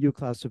find a new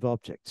class of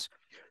objects.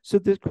 So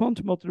the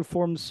quantum modular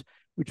forms,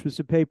 which was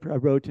a paper I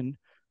wrote in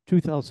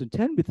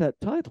 2010 with that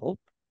title.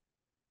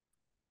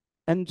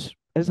 And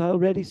as I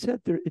already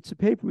said, it's a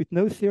paper with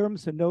no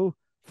theorems and no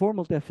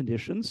formal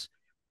definitions.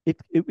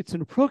 It's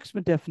an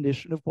approximate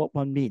definition of what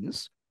one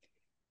means.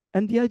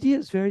 And the idea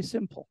is very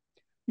simple.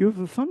 You have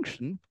a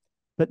function,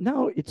 but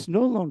now it's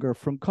no longer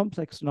from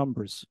complex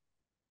numbers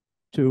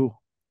to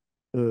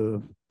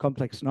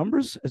complex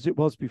numbers as it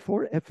was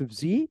before, f of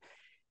z.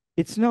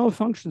 It's now a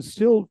function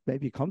still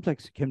maybe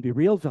complex, it can be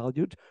real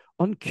valued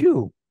on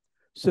Q.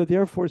 So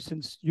therefore,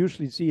 since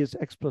usually z is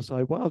x plus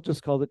I, I'll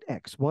just call it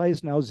x. Y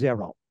is now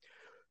 0.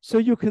 So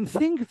you can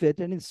think of it,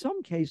 and in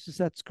some cases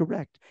that's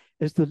correct,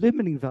 as the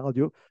limiting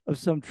value of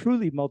some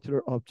truly modular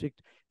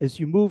object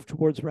as you move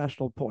towards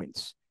rational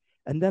points.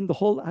 And then the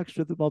whole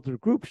action of the modular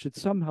group should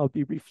somehow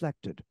be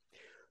reflected.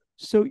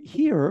 So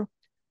here,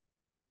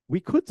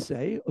 we could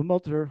say a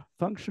modular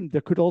function,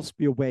 there could also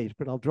be a weight,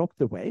 but I'll drop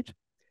the weight.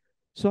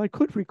 So I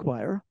could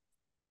require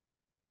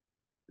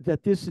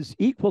that this is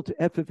equal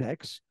to f of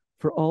x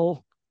for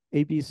all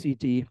a, b, c,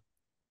 d,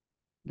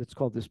 let's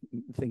call this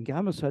thing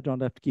gamma, so I don't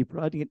have to keep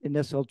writing it, in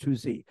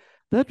SL2Z.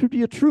 That would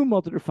be a true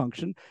modular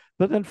function,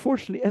 but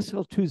unfortunately,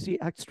 SL2Z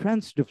acts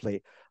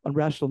transitively on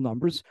rational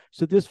numbers,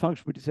 so this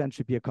function would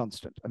essentially be a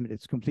constant. I mean,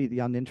 it's completely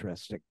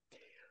uninteresting.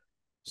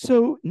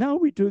 So now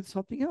we do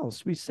something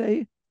else. We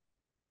say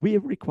we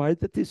have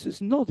required that this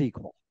is not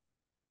equal.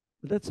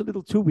 That's a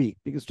little too weak,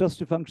 because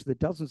just a function that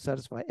doesn't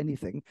satisfy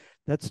anything,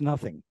 that's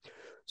nothing.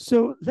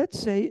 So let's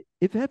say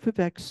if f of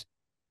x,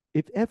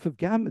 if f of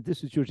gamma,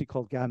 this is usually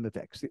called gamma of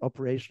x, the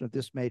operation of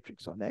this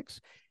matrix on x,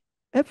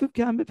 f of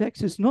gamma of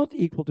x is not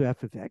equal to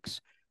f of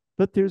x,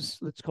 but there's,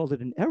 let's call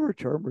it an error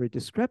term or a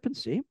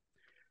discrepancy.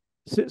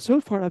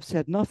 So far I've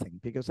said nothing,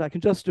 because I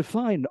can just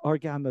define r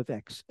gamma of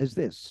x as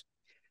this.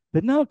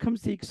 But now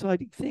comes the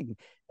exciting thing.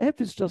 F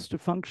is just a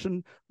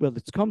function, well,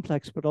 it's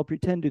complex, but I'll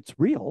pretend it's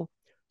real.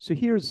 So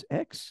here's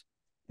x,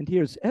 and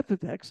here's f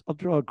of x. I'll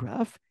draw a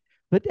graph,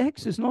 but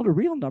x is not a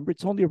real number,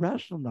 it's only a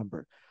rational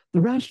number. The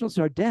rationals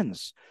are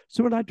dense.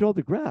 So when I draw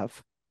the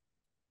graph,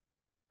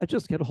 I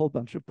just get a whole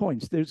bunch of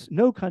points. There's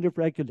no kind of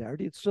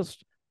regularity. It's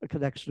just a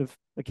collection of,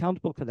 a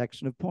countable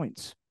collection of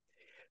points.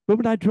 But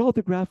when I draw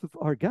the graph of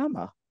r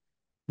gamma,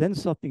 then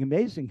something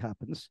amazing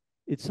happens.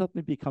 It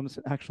suddenly becomes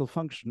an actual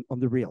function on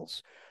the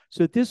reals.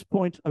 So at this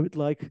point, I would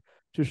like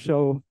to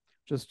show,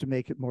 just to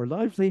make it more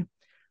lively,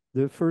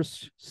 the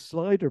first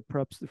slide, or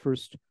perhaps the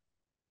first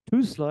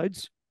two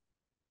slides,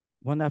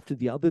 one after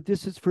the other.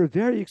 This is for a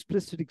very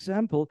explicit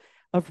example.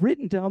 I've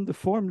written down the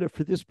formula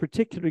for this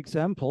particular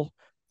example,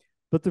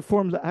 but the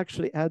formula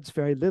actually adds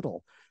very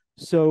little.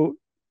 So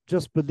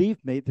just believe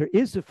me, there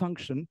is a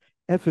function,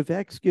 f of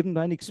x, given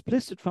by an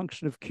explicit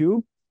function of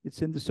q.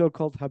 It's in the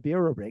so-called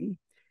Habiero ring,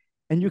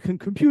 and you can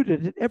compute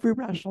it at every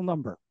rational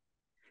number.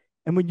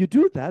 And when you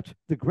do that,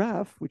 the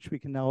graph, which we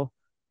can now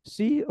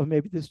see, or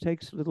maybe this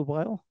takes a little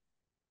while,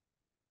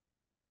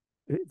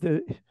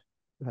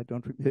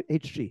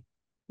 HG,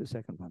 the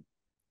second one.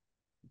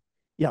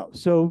 Yeah,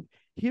 so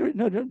here,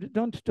 no,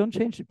 don't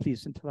change it,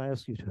 please, until I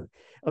ask you to.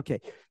 Okay,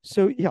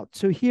 so yeah,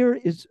 so here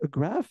is a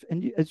graph,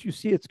 and as you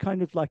see, it's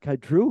kind of like I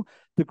drew.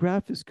 The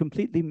graph is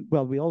completely,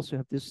 well, we also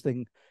have this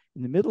thing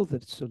in the middle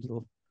that's a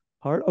little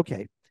hard.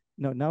 Okay,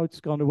 no, now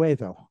it's gone away,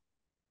 though.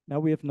 Now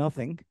we have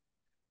nothing.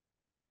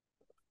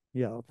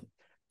 Yeah,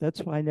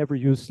 that's why I never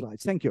use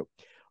slides. Thank you.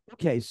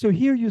 Okay, so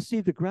here you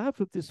see the graph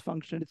of this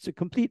function. It's a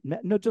complete,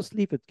 no, just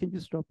leave it. Can you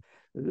stop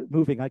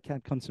moving? I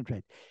can't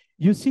concentrate.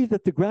 You see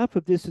that the graph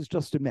of this is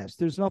just a mess.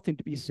 There's nothing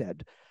to be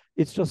said.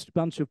 It's just a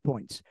bunch of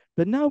points.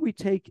 But now we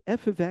take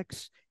f of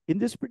x in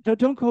this, no,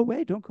 don't go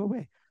away, don't go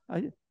away.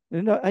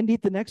 No, I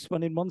need the next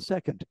one in 1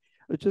 second.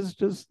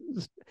 Just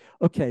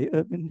okay.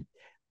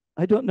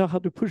 I don't know how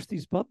to push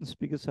these buttons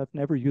because I've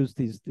never used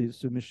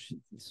this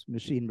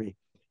machinery.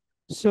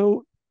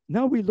 So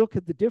now we look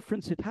at the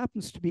difference. It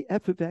happens to be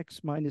f of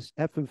x minus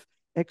f of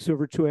x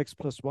over 2x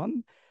plus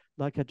 1,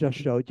 like I just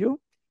showed you.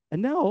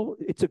 And now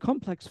it's a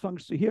complex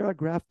function. So here I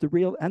graphed the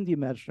real and the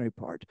imaginary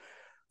part.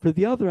 For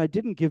the other, I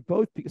didn't give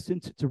both because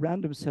since it's a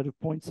random set of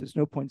points, there's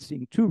no point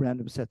seeing two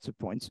random sets of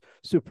points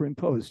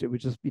superimposed. It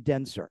would just be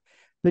denser.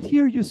 But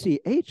here you see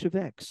h of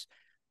x.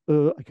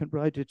 I can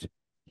write it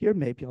here.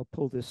 Maybe I'll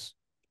pull this.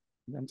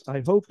 And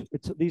I hope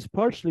it's at least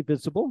partially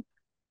visible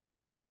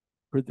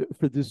for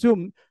the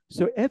zoom.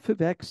 So f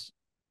of x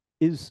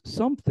is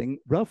something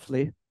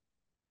roughly,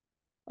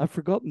 I've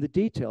forgotten the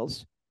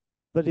details,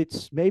 but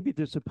it's maybe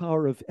there's a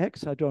power of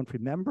x, I don't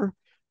remember,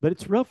 but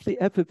it's roughly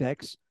f of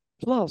x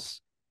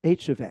plus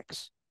h of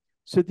x.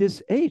 So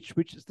this h,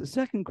 which is the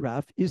second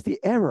graph, is the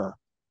error,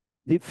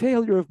 the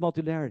failure of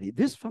modularity.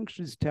 This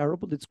function is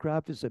terrible, its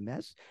graph is a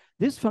mess.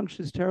 This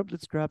function is terrible,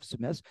 its graph is a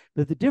mess.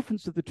 But the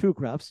difference of the two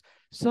graphs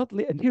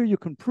suddenly, and here you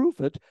can prove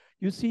it,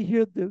 you see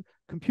here the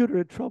computer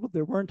had trouble,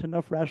 there weren't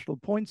enough rational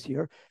points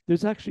here.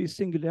 There's actually a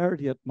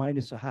singularity at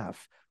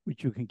 -1/2,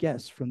 which you can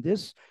guess from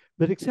this.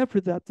 But except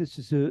for that, this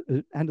is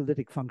an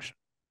analytic function.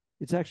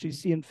 It's actually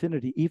C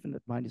infinity even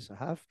at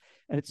 -1/2,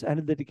 and it's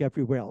analytic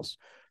everywhere else.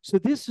 So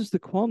this is the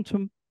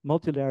quantum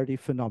modularity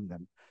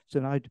phenomenon. So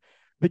now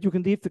but you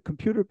can leave the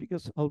computer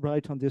because I'll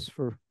write on this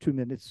for 2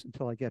 minutes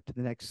until I get to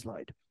the next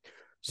slide.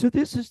 So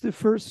this is the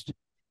first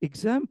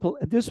example,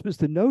 and this was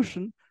the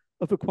notion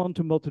of a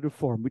quantum modular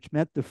form, which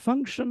meant the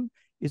function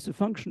is a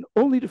function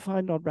only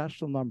defined on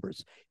rational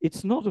numbers.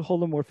 It's not a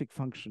holomorphic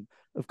function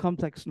of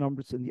complex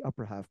numbers in the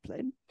upper half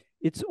plane.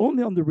 It's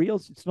only on the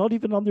reals. It's not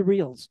even on the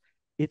reals.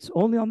 It's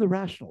only on the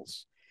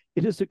rationals.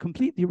 It is a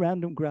completely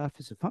random graph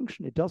as a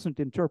function. It doesn't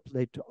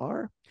interpolate to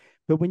R.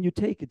 But when you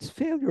take its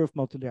failure of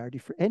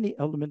modularity for any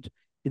element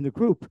in the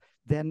group,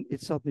 then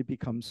it suddenly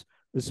becomes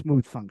a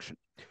smooth function.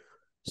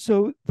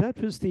 So that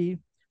was the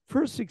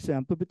first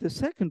example. But the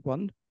second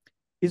one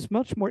is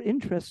much more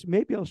interesting.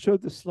 Maybe I'll show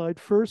the slide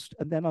first,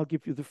 and then I'll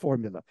give you the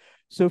formula.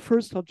 So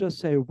first, I'll just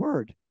say a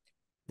word.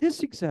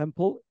 This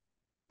example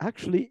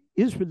actually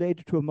is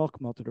related to a mock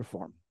modular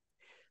form.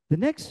 The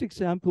next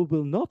example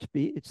will not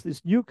be, it's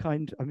this new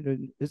kind, I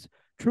mean, it's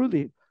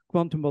truly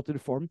quantum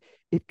modular form.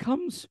 It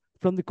comes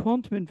from the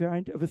quantum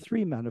invariant of a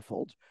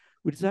 3-manifold,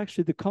 which is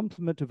actually the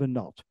complement of a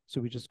knot.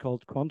 So we just call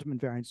it quantum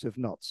invariance of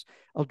knots.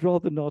 I'll draw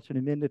the knot in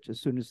a minute as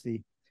soon as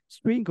the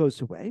screen goes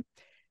away.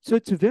 So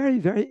it's a very,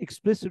 very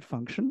explicit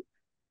function.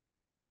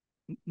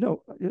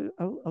 No,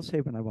 I'll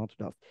say when I want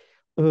it off.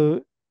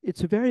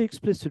 It's a very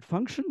explicit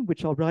function,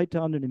 which I'll write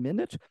down in a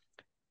minute.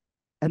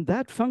 And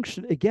that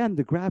function, again,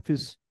 the graph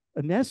is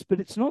a mess, but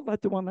it's not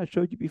like the one I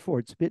showed you before.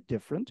 It's a bit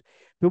different.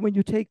 But when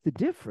you take the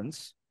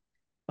difference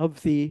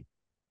of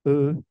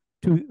that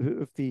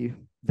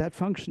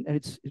function and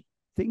its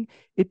thing,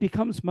 it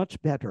becomes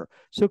much better.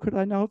 So could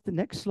I now have the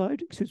next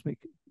slide? Excuse me,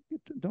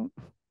 don't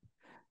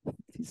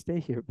please stay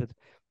here, but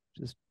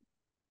just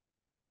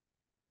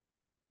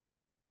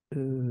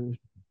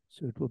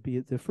so it will be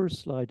the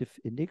first slide of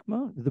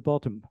Enigma, the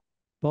bottom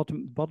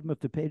of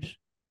the page.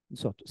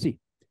 So see,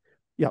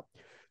 yeah.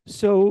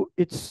 So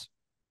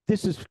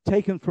this is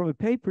taken from a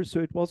paper, so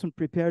it wasn't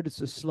prepared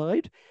as a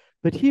slide.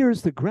 But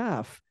here's the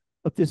graph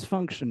of this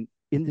function.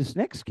 In this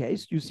next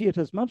case, you see it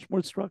has much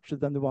more structure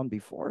than the one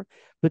before,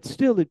 but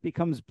still it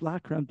becomes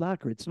blacker and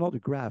blacker. It's not a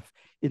graph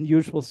in the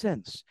usual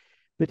sense.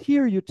 But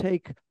here you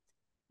take,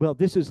 well,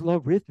 this is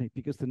logarithmic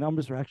because the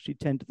numbers are actually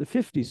 10 to the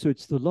 50, so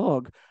it's the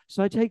log.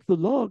 So I take the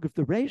log of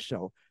the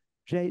ratio,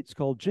 j, it's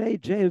called j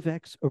of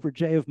x over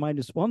j of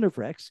 -1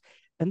 over x,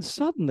 and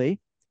suddenly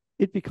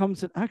it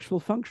becomes an actual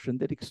function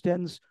that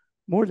extends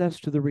more or less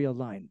to the real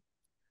line.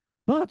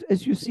 But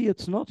as you see,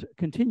 it's not a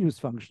continuous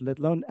function, let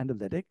alone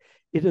analytic.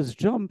 It has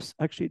jumps,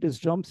 actually it has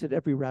jumps at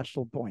every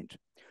rational point.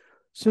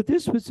 So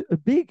this was a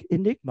big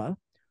enigma.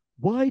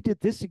 Why did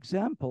this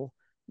example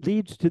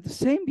lead to the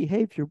same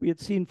behavior we had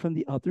seen from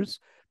the others,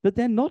 but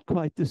then not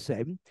quite the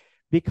same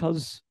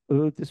because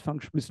this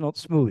function was not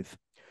smooth?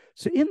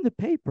 So in the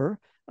paper,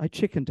 I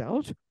chickened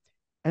out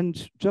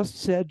and just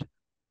said,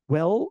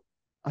 well,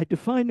 I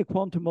define a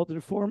quantum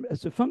modular form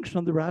as a function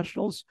on the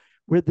rationals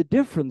where the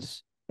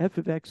difference f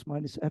of x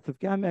minus f of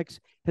gamma x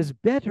has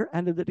better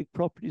analytic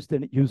properties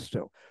than it used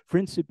to. For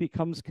instance, it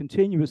becomes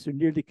continuous or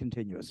nearly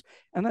continuous.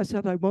 And I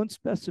said I won't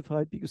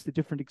specify because the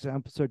different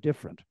examples are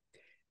different.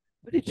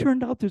 But it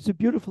turned out there's a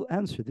beautiful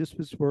answer. This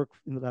was work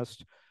in the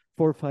last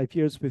 4 or 5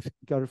 years with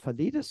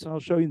Garoufalidis. I'll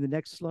show you the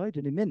next slide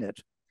in a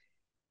minute.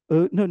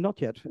 No, not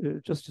yet.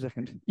 Just a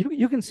second.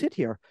 You can sit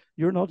here.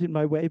 You're not in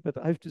my way, but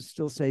I have to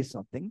still say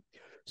something.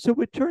 So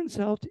what turns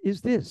out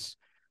is this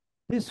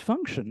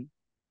function,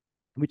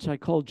 which I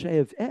call j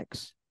of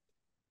x,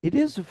 it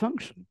is a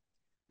function,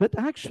 but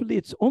actually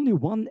it's only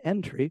one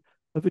entry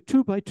of a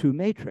 2x2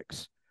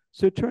 matrix.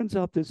 So it turns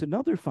out there's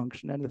another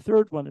function and a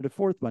third one and a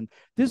fourth one.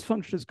 This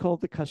function is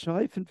called the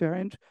Kashaev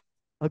invariant.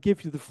 I'll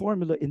give you the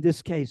formula in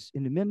this case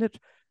in a minute.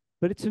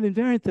 but it's an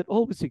invariant that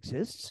always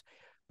exists.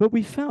 But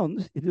we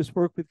found in this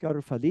work with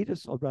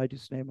Garoufalidis, I'll write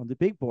his name on the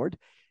big board,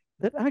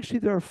 that actually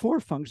there are 4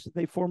 functions.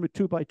 They form a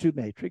 2x2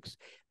 matrix.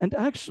 And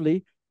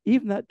actually,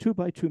 even that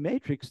 2x2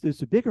 matrix,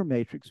 there's a bigger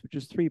matrix, which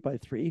is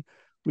 3x3,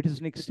 which is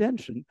an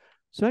extension.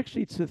 So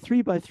actually, it's a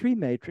 3x3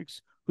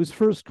 matrix whose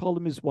first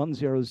column is 1,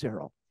 0,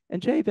 0.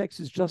 And J of X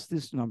is just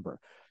this number.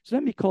 So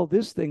let me call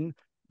this thing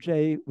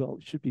J, well,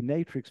 it should be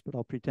matrix, but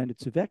I'll pretend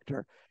it's a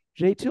vector,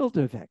 J tilde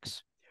of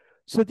X.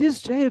 So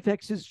this J of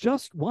X is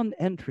just one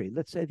entry,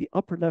 let's say the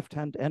upper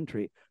left-hand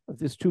entry of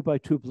this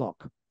 2x2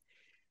 block.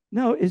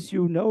 Now, as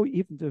you know,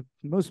 even the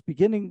most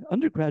beginning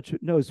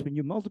undergraduate knows when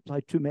you multiply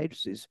 2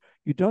 matrices,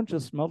 you don't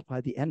just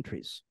multiply the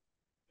entries.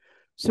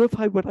 So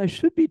what I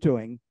should be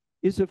doing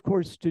is, of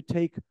course, to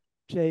take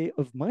J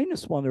of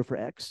minus 1 over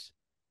X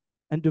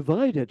and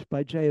divide it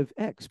by J of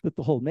X, but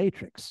the whole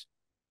matrix.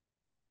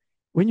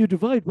 When you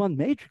divide one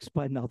matrix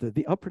by another,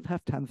 the upper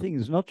left-hand thing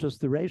is not just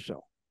the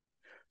ratio.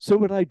 So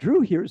what I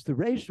drew here is the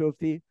ratio of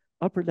the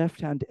upper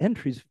left-hand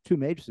entries of 2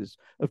 matrices.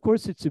 Of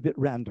course, it's a bit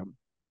random.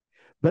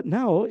 But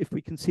now, if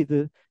we can see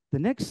the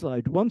next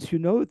slide, once you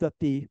know that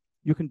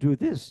you can do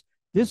this,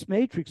 this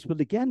matrix will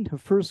again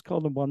have first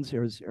column 1,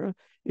 0, 0.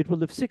 It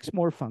will have 6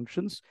 more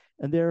functions,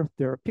 and there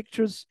are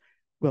pictures.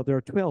 Well, there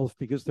are 12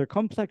 because they're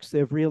complex. They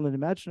have real and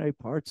imaginary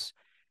parts.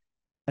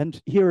 And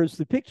here is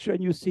the picture,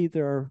 and you see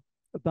there are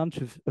a bunch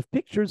of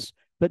pictures,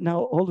 but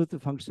now all of the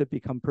functions have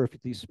become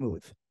perfectly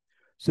smooth.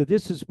 So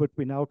this is what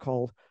we now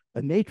call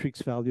a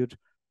matrix-valued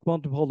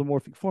quantum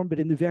holomorphic form, but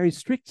in the very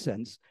strict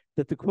sense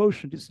that the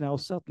quotient is now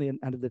suddenly an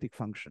analytic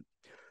function.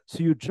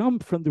 So you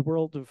jump from the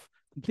world of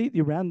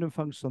completely random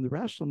functions on the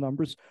rational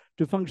numbers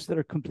to functions that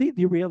are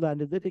completely real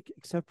analytic,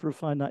 except for a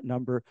finite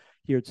number.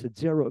 Here it's at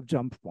 0 of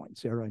jump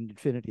points, 0 and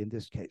infinity in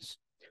this case.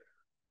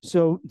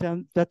 So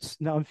then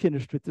now I'm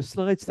finished with the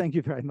slides. Thank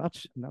you very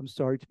much. And I'm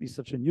sorry to be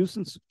such a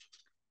nuisance.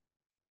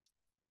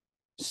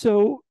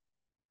 So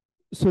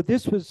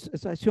this was,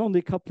 as I said, only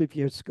a couple of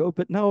years ago,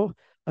 but now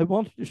I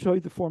wanted to show you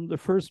the formula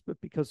first, but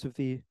because of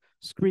the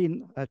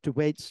screen, I had to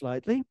wait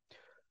slightly.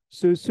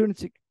 So as soon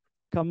as it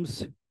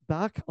comes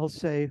back, I'll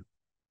say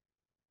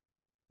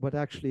what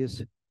actually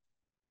is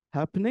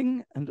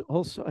happening. And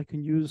also I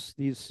can use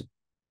these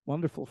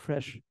wonderful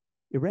fresh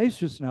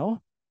erasers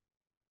now.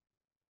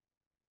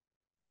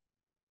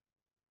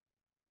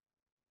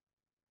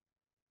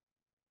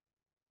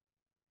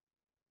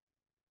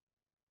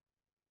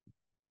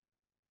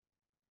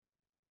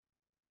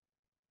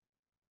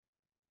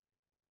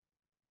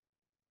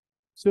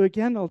 So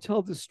again, I'll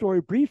tell the story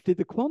briefly.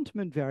 The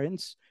quantum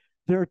invariants,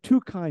 there are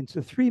 2 kinds.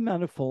 A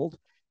 3-manifold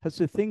has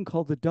a thing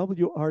called the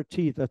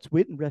WRT, that's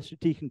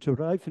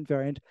Witten-Restortichen-Torreif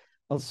invariant.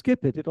 I'll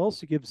skip it. It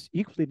also gives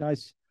equally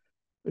nice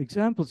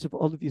examples of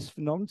all of these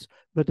phenomena,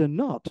 but a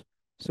knot.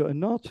 So a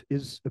knot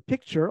is a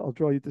picture. I'll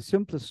draw you the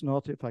simplest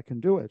knot if I can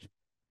do it.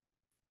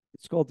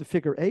 It's called the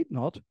figure 8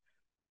 knot.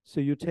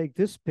 So you take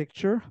this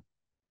picture.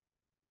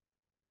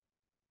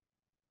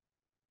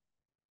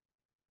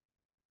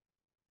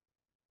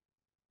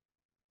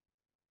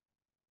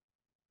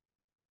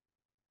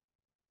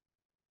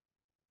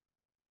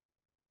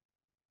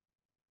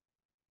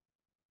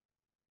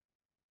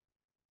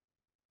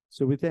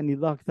 So with any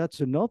luck,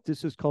 that's a knot.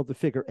 This is called the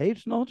figure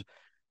 8 knot.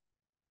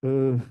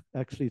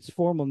 Actually, its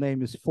formal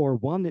name is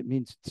 4-1. It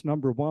means it's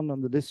number 1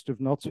 on the list of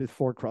knots with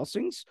 4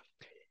 crossings.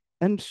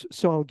 And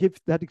so I'll give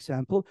that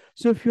example.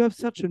 So if you have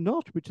such a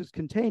knot, which is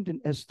contained in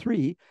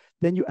S3,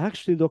 then you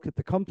actually look at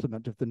the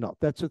complement of the knot.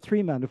 That's a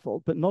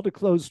 3-manifold, but not a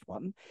closed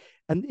one.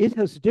 And it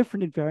has a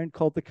different invariant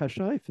called the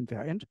Kashaev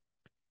invariant.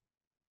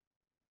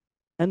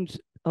 And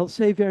I'll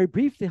say very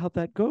briefly how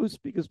that goes,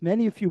 because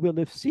many of you will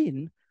have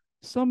seen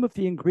some of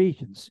the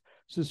ingredients.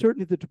 So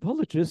certainly the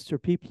topologists or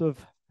people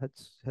who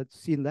had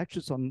seen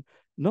lectures on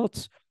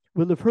knots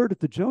will have heard of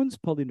the Jones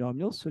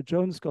polynomial. So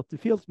Jones got the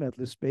field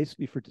medalist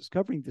basically for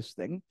discovering this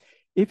thing.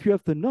 If you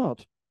have the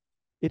knot,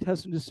 it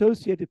has an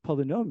associated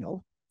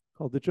polynomial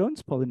called the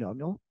Jones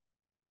polynomial,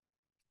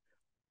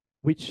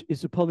 which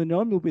is a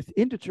polynomial with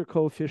integer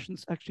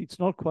coefficients. Actually, it's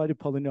not quite a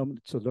polynomial.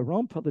 It's a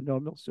Laurent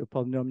polynomial, so a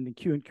polynomial in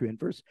Q and Q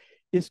inverse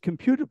is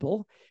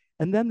computable.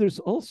 And then there's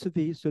also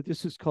so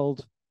this is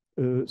called,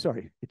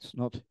 sorry, it's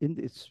not in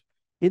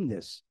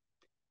this.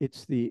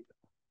 It's the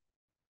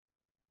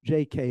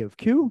JK of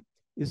Q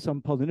is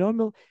some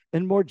polynomial.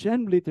 And more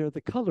generally, they're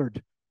the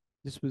colored,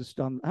 this was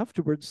done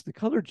afterwards, the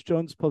colored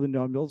Jones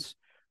polynomials,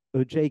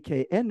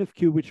 JKN of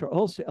Q, which are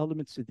also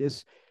elements of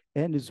this.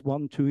 N is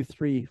 1, 2,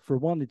 3. For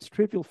 1, it's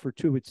trivial. For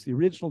 2, it's the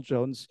original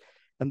Jones.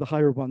 And the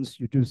higher ones,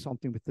 you do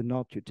something with the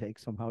knot, you take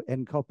somehow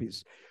N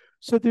copies.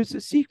 So there's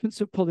a sequence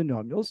of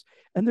polynomials,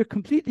 and they're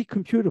completely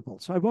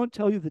computable. So I won't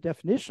tell you the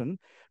definition,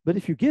 but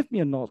if you give me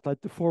a knot like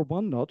the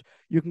 4-1 knot,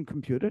 you can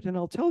compute it, and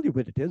I'll tell you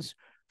what it is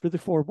for the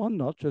 4-1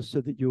 knot, just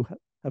so that you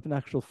have an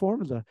actual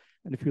formula.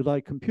 And if you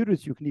like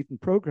computers, you can even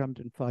program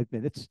it in 5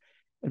 minutes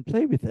and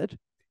play with it.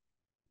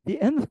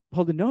 The nth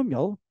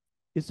polynomial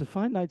is a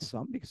finite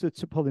sum because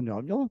it's a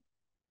polynomial.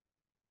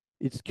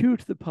 It's q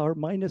to the power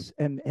minus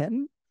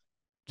mn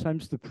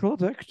times the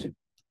product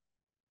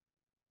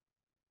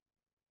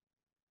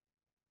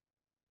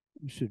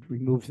I should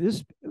remove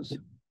this because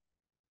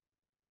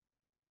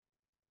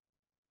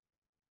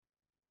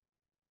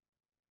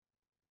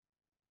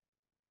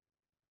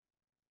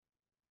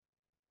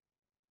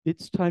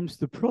it's times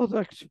the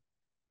product.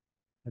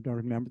 I don't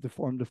remember the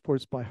formula, of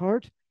course, by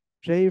heart.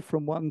 J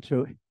from 1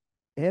 to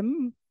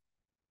m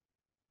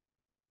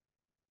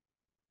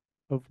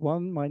of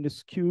 1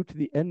 minus q to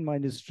the n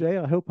minus j.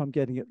 I hope I'm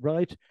getting it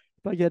right.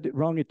 If I get it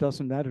wrong, it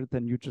doesn't matter.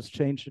 Then you just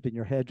change it in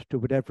your head to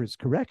whatever is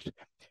correct.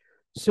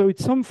 So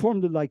it's some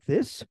formula like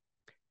this,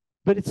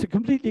 but it's a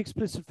completely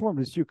explicit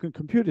formula. So you can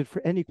compute it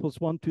for n equals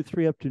 1, 2,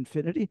 3 up to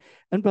infinity.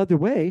 And by the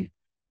way,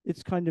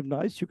 it's kind of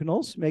nice. You can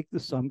also make the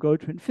sum go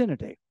to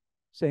infinity.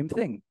 Same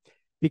thing.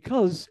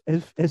 Because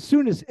as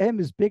soon as m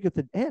is bigger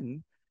than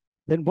n,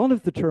 then one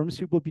of the terms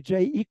will be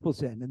j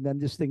equals n, and then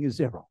this thing is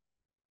 0.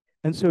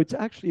 And so it's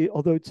actually,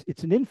 although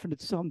it's an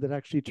infinite sum that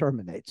actually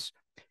terminates,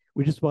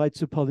 which is why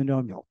it's a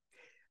polynomial.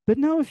 But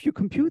now if you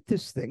compute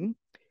this thing,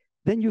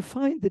 then you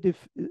find that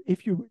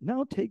if you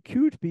now take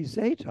q to be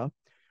zeta,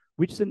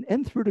 which is an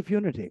nth root of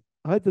unity,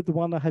 either the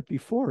one I had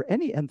before,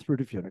 any nth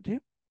root of unity,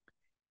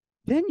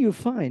 then you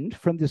find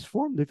from this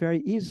formula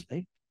very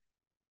easily,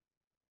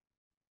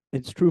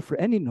 it's true for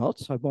any knot,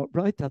 so I won't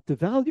write that, the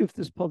value of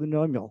this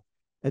polynomial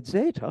at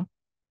zeta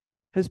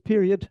has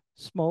period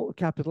small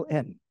capital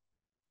N.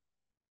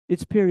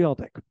 It's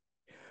periodic.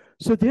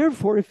 So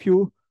therefore, if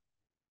you,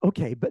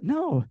 okay, but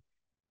now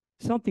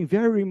something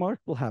very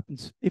remarkable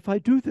happens. If I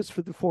do this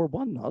for the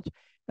 4-1 knot,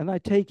 and I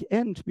take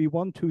n to be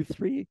 1, 2,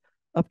 3,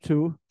 up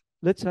to,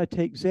 let's say I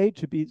take z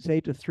to be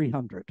zeta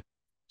 300.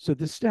 So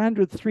the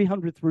standard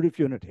 300th root of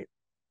unity.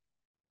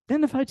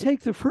 Then if I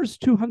take the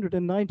first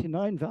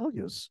 299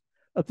 values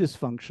of this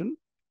function,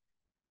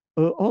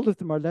 all of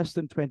them are less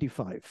than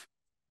 25.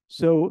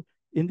 So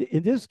in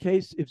this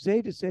case, if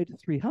zeta is zeta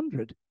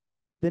 300,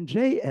 then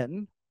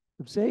Jn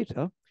of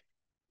zeta,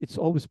 it's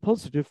always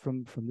positive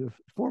from the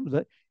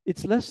formula,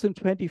 it's less than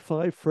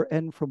 25 for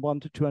n from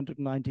 1 to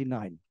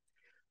 299.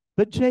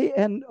 But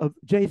Jn of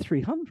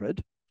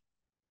J300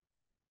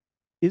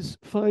 is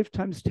 5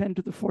 times 10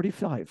 to the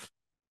 45.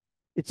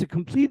 It's a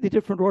completely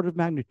different order of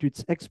magnitude.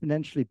 It's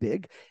exponentially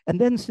big. And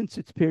then since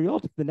it's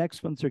periodic, the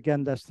next ones are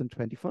again less than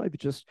 25.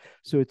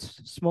 So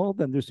it's small,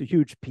 then there's a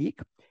huge peak.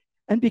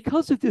 And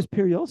because of this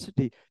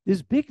periodicity,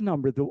 this big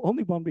number, the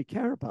only one we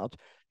care about,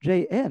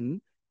 Jn,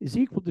 is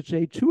equal to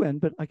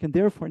J2n, but I can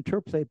therefore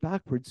interpolate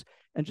backwards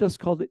and just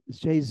call it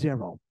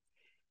J0.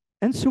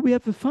 And so we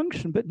have a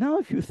function, but now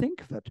if you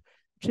think of it,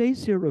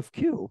 J0 of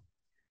q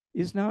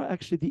is now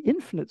actually the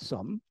infinite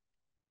sum,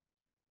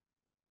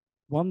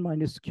 1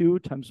 minus q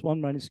times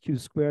 1 minus q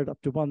squared up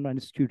to 1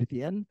 minus q to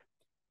the n,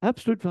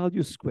 absolute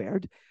value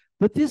squared.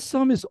 But this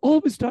sum is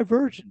always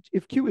divergent.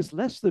 If q is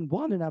less than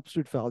 1 in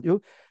absolute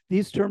value,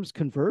 these terms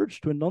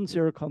converge to a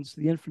non-zero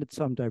constant, the infinite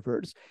sum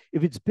diverges.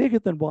 If it's bigger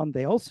than 1,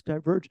 they also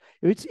diverge.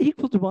 If it's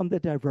equal to 1, they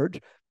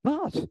diverge.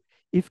 But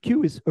if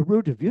q is a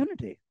root of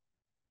unity,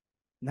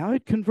 now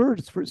it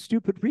converges for a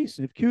stupid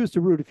reason. If q is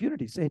the root of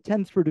unity, say a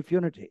 10th root of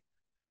unity,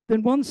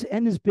 then once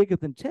n is bigger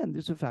than 10,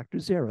 there's a factor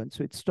 0, and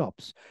so it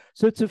stops.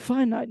 So it's a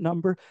finite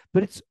number,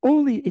 but it's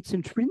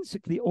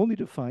intrinsically only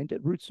defined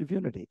at roots of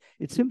unity.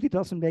 It simply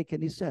doesn't make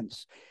any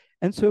sense.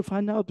 And so if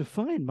I now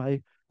define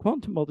my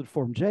quantum modular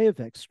form j of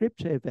x, script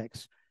j of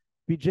x,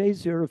 be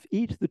j0 of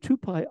e to the 2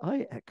 pi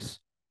ix,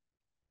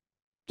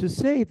 to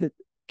say that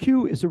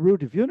q is a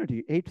root of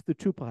unity, a to the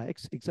 2 pi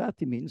x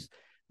exactly means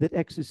that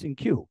x is in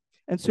q.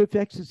 And so if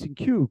x is in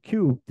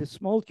q, this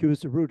small q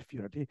is the root of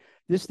unity,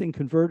 this thing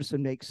converges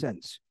and makes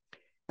sense.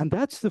 And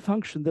that's the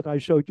function that I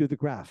showed you the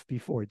graph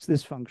before. It's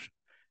this function,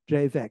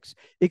 j of x,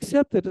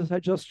 except that as I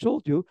just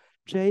told you,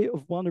 j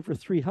of 1 over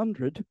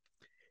 300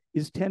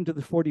 is 10 to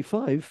the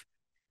 45,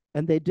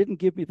 and they didn't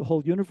give me the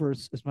whole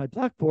universe as my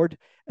blackboard,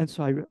 and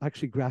so I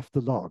actually graphed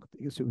the log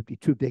because it would be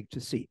too big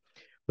to see.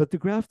 But the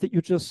graph that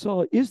you just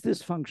saw is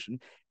this function,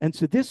 and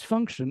so this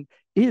function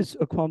is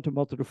a quantum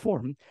modular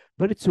form,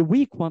 but it's a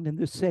weak one in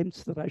the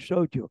sense that I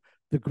showed you.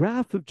 The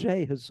graph of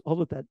j has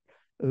all of that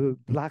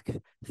black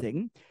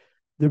thing.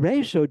 The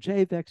ratio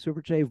j of x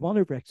over j of 1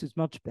 over x is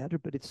much better,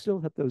 but it still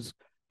had those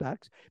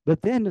backs.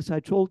 But then, as I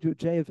told you,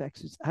 j of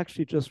x is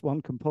actually just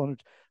one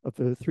component of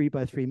a 3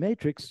 by 3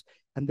 matrix.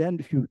 And then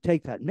if you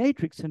take that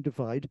matrix and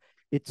divide,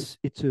 it's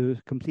a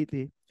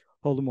completely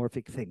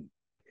holomorphic thing.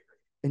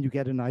 And you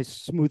get a nice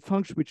smooth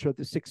function, which are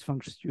the 6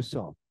 functions you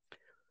saw.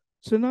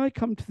 So now I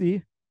come to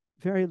the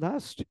very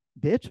last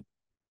bit,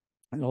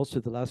 and also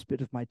the last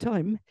bit of my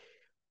time.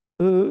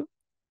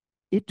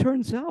 It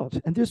turns out,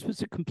 and this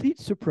was a complete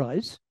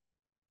surprise,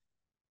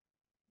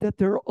 that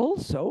there are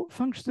also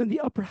functions in the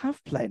upper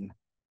half plane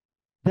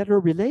that are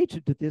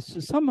related to this.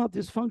 So somehow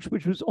this function,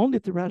 which was only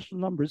at the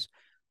rational numbers,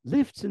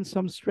 lifts in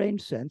some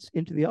strange sense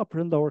into the upper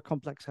and lower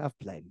complex half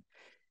plane.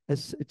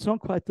 As it's not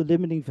quite the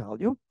limiting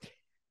value,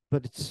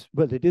 but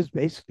it is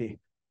basically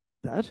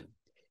that.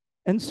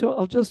 And so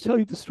I'll just tell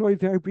you the story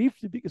very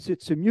briefly because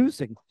it's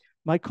amusing.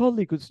 My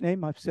colleague, whose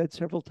name I've said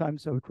several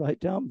times I would write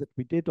down, that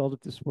we did all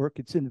of this work,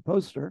 it's in the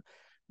poster,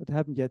 but I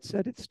haven't yet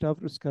said it,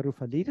 Stavros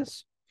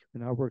Garoufalidis, who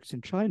now works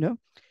in China.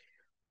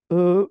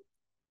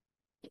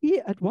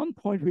 at one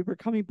point, we were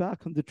coming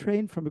back on the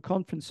train from a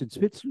conference in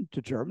Switzerland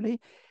to Germany,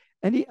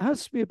 and he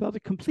asked me about a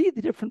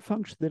completely different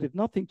function that had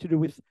nothing to do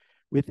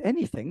with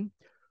anything,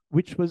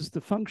 which was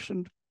the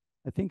function,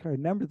 I think I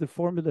remember the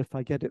formula. If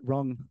I get it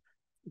wrong,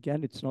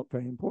 again, it's not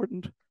very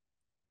important.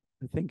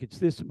 I think it's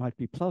this, it might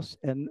be plus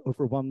n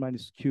over 1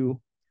 minus q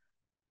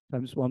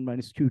times 1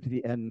 minus q to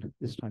the n,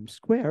 this time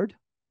squared.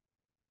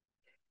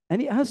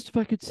 And he asked if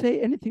I could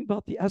say anything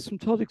about the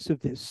asymptotics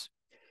of this.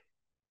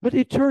 But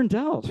it turned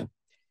out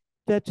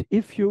that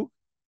if you,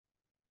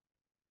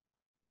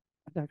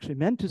 I actually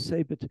meant to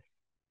say, but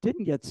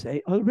didn't yet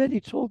say, I already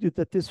told you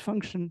that this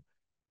function,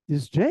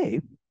 this j,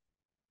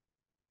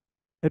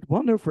 at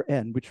 1 over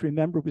n, which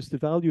remember was the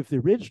value of the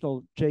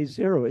original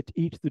j0 at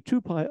e to the 2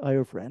 pi I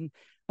over n,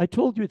 I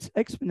told you it's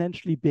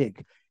exponentially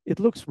big. It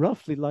looks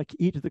roughly like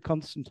e to the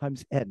constant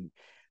times n.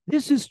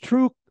 This is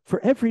true for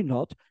every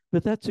knot,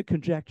 but that's a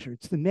conjecture.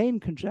 It's the main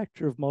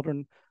conjecture of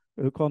modern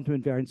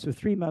quantum invariance. So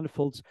 3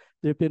 manifolds,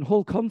 there have been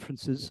whole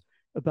conferences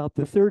about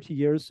the 30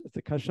 years of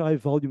the Kashaev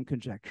volume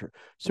conjecture.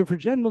 So for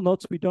general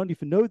knots, we don't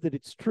even know that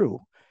it's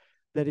true,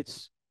 that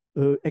it's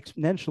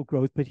exponential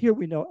growth, but here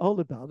we know all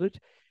about it.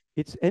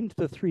 It's n to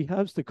the 3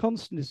 halves. The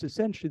constant is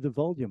essentially the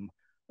volume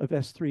of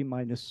S3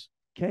 minus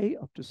k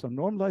up to some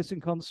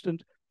normalizing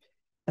constant.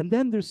 And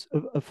then there's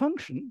a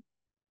function,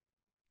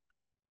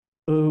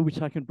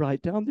 which I can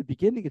write down. The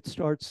beginning, it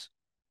starts,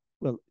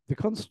 well, the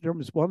constant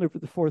term is 1 over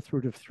the 4th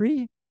root of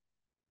 3.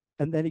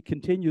 And then it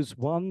continues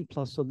 1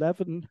 plus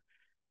 11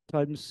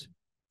 times,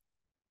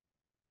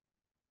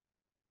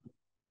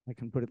 I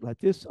can put it like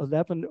this,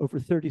 11 over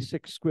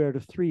 36 squared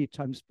of 3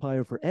 times pi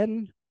over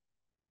n,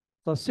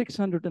 plus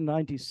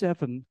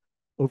 697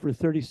 over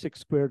 36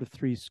 squared of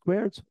 3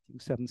 squared, so I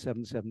think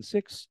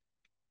 7776,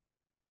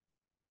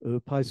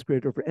 pi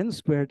squared over n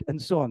squared,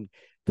 and so on.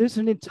 There's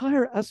an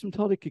entire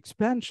asymptotic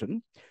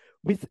expansion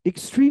with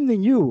extremely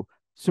new,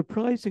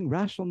 surprising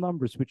rational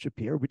numbers which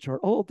appear, which are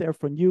all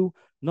therefore new,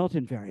 not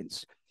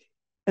invariants.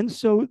 And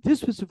so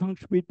this was a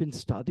function we'd been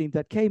studying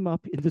that came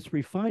up in this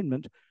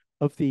refinement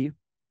of the,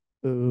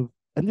 and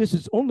this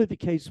is only the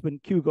case when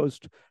q goes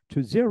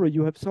to 0.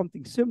 You have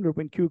something similar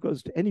when q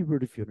goes to any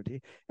root of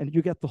unity, and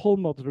you get the whole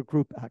modular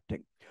group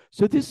acting.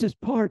 So this is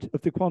part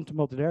of the quantum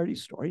modularity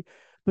story,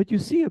 but you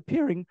see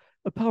appearing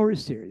a power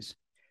series.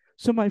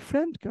 So my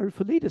friend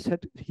Garoufalidis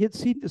had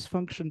seen this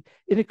function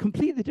in a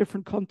completely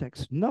different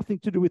context, nothing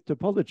to do with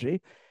topology,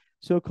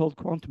 so-called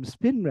quantum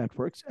spin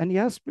networks, and he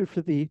asked me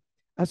for the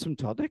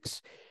asymptotics,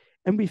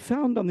 and we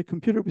found on the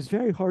computer it was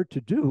very hard to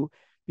do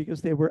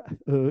because they were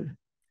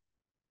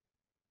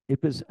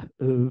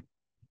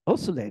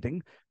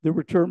oscillating. There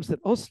were terms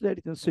that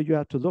oscillated, and so you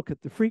had to look at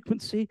the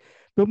frequency.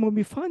 But when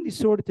we finally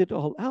sorted it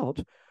all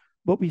out,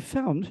 what we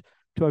found,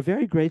 to our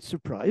very great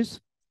surprise,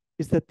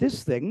 is that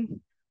this thing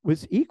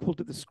was equal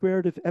to the square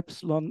root of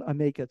epsilon. I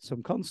may get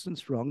some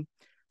constants wrong.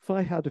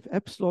 Phi hat of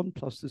epsilon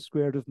plus the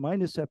square root of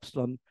minus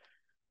epsilon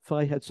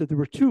phi hat. So there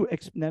were two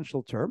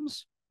exponential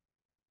terms.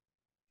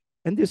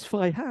 And this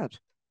phi hat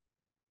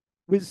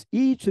was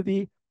e to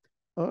the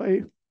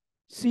I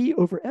c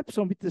over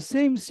epsilon with the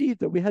same c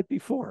that we had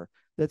before,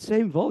 that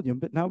same volume,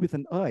 but now with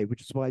an I,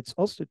 which is why it's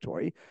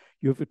oscillatory.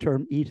 You have a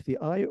term e to the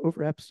I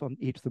over epsilon,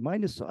 e to the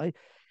minus I,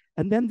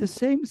 and then the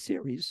same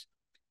series.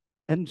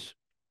 And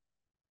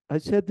I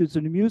said there's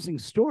an amusing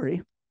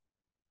story.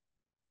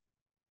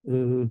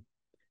 The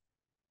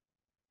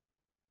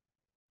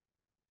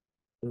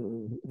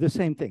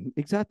same thing,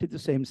 exactly the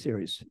same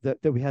series that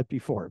we had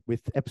before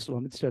with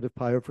epsilon instead of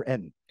pi over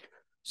n.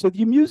 So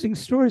the amusing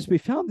story is we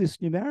found this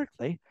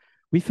numerically.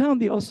 We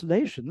found the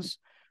oscillations.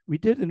 We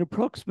did an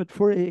approximate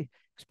Fourier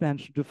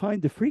expansion to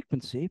find the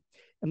frequency.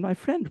 And my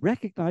friend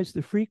recognized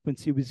the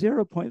frequency was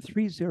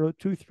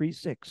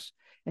 0.30236.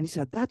 And he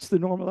said, that's the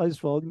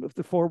normalized volume of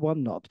the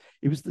 4-1 knot.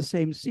 It was the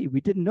same C.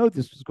 We didn't know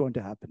this was going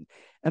to happen.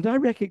 And I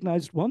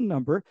recognized one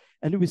number,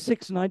 and it was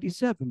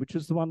 697, which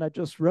is the one I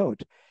just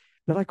wrote.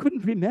 But I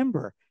couldn't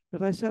remember.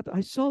 But I said,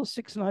 I saw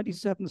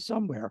 697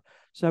 somewhere.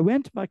 So I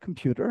went to my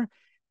computer,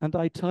 and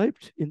I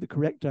typed in the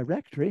correct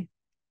directory,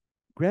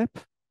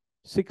 grep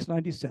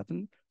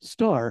 697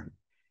 star.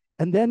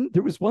 And then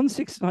there was one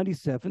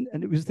 697,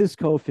 and it was this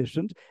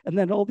coefficient, and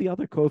then all the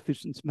other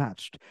coefficients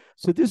matched.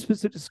 So this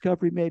was a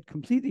discovery made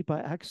completely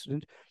by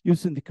accident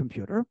using the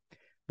computer,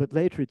 but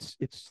later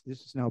this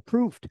is now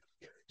proved.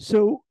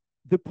 So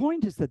the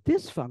point is that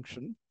this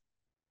function,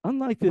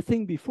 unlike the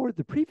thing before,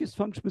 the previous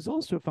function was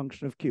also a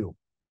function of q.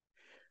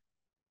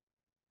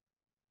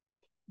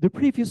 The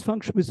previous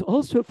function was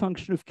also a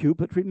function of q,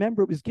 but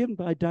remember it was given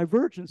by a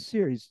divergence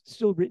series,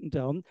 still written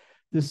down,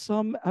 the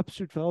sum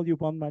absolute value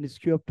 1 minus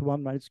q up to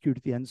 1 minus q to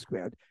the n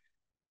squared.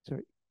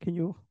 Sorry, can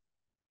you,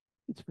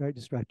 it's very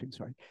distracting,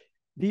 sorry.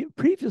 The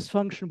previous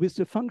function was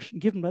a function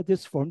given by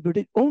this form, but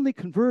it only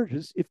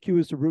converges if q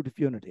is a root of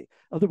unity.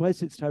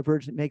 Otherwise it's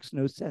divergent, it makes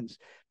no sense.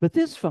 But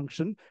this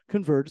function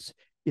converges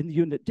in the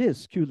unit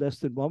disk, q less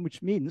than 1,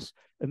 which means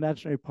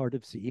imaginary part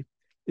of z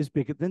is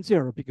bigger than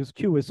 0 because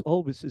q is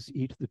always is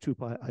e to the 2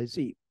 pi I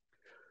z.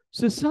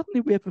 So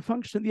suddenly we have a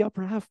function in the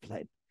upper half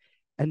plane.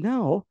 And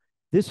now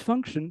this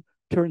function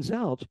turns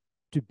out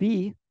to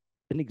be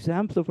an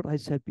example of what I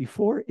said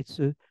before. It's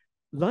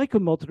like a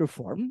modular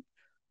form,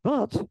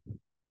 but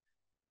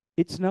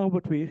it's now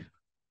what we,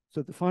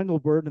 so the final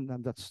word, and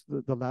then that's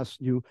the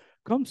last new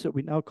concept,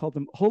 we now call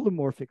them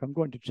holomorphic. I'm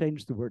going to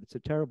change the word, it's a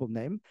terrible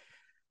name.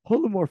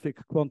 Holomorphic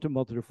quantum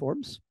modular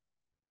forms.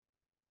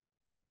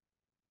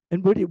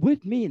 And what it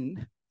would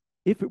mean,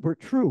 if it were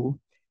true,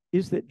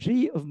 is that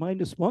G of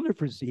 -1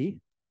 over Z,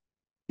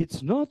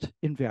 it's not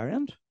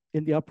invariant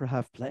in the upper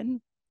half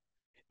plane.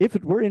 If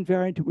it were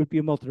invariant, it would be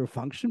a modular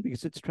function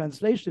because it's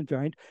translation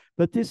invariant,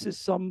 but this is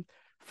some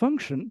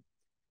function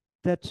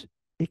that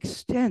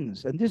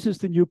extends, and this is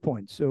the new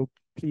point. So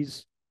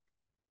please.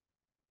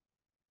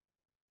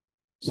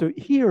 So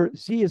here,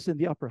 Z is in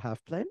the upper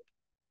half plane.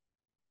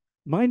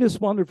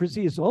 -1 over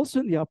Z is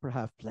also in the upper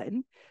half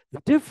plane.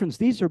 The difference,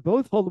 these are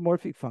both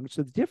holomorphic functions.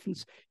 So the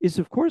difference is,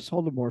 of course,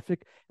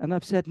 holomorphic, and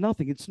I've said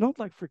nothing. It's not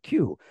like for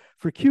Q.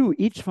 For Q,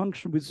 each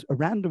function was a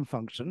random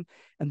function,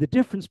 and the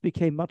difference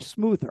became much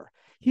smoother.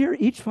 Here,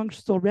 each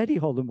function is already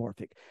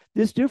holomorphic.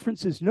 This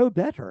difference is no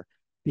better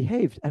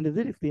behaved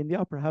analytically in the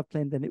upper half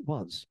plane than it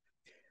was.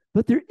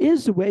 But there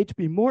is a way to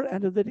be more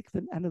analytic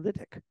than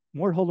analytic,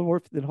 more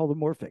holomorphic than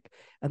holomorphic.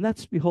 And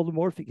that's to be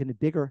holomorphic in a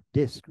bigger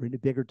disk or in a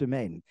bigger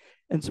domain.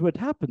 And so what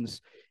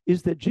happens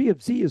is that G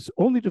of Z is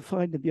only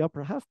defined in the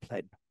upper half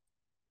plane.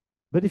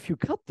 But if you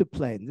cut the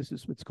plane, this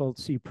is what's called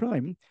C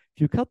prime, if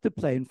you cut the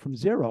plane from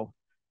 0,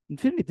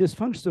 infinity, this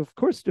function is of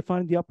course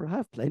defined in the upper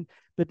half plane,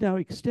 but now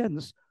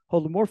extends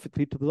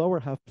holomorphically to the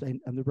lower half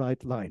plane and the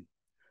right line.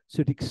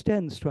 So it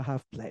extends to a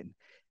half plane.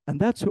 And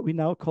that's what we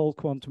now call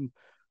quantum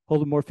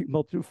holomorphic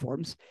modular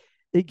forms.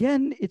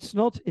 Again, it's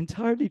not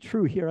entirely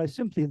true here. I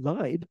simply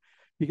lied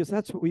because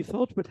that's what we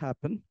thought would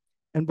happen.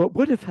 And what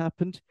would have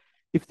happened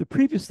if the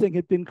previous thing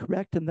had been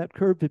correct and that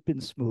curve had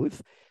been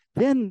smooth,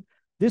 then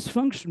this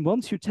function,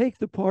 once you take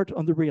the part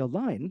on the real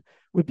line,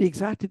 would be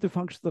exactly the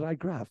function that I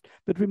graphed.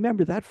 But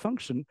remember, that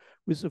function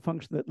was a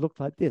function that looked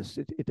like this.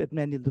 It had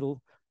many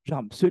little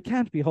jumps. So it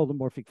can't be a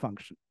holomorphic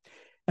function.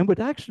 And what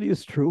actually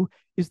is true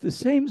is the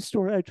same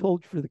story I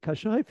told you for the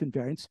Kashaev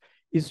invariance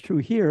is true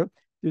here.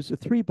 There's a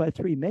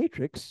 3x3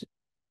 matrix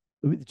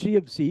with G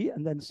of Z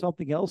and then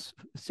something else,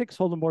 6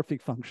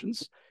 holomorphic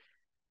functions.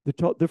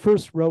 The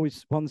first row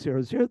is 1,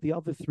 0, 0. The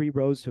other 3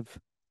 rows have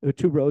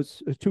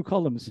 2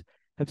 columns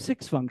have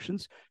 6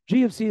 functions.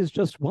 G of Z is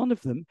just one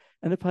of them.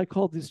 And if I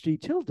call this G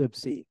tilde of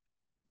Z,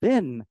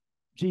 then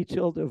G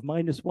tilde of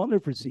 -1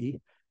 over Z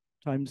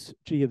times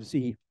G of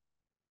Z,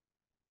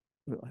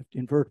 well, I have to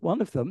invert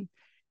one of them,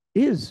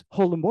 is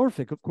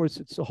holomorphic. Of course,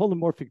 it's a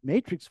holomorphic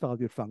matrix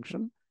valued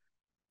function.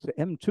 So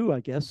M2,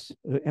 I guess,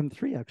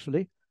 M3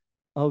 actually,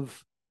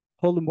 of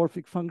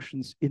holomorphic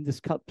functions in this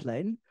cut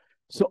plane.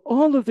 So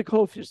all of the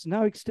coefficients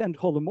now extend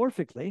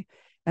holomorphically.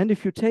 And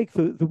if you take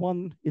the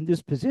one in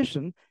this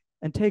position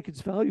and take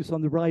its values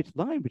on the right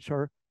line, which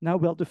are now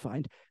well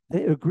defined,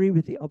 they agree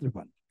with the other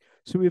one.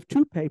 So we have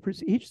 2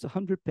 papers, each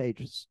 100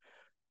 pages,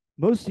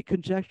 mostly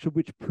conjecture,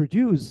 which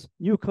produce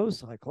new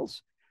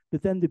co-cycles.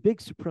 But then the big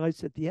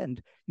surprise at the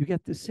end, you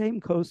get the same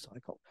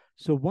co-cycle.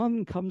 So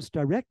one comes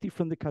directly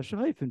from the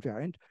Kashaev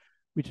invariant,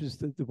 which is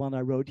the one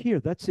I wrote here.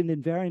 That's an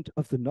invariant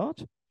of the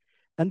knot.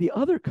 And the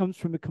other comes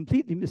from a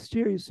completely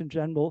mysterious and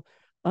general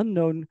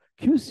unknown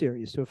Q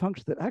series, so a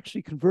function that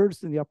actually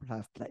converges in the upper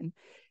half plane.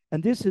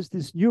 And this is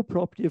this new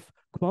property of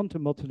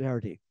quantum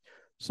modularity.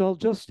 So I'll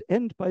just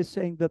end by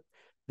saying that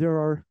there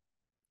are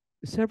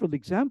several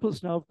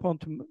examples now of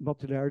quantum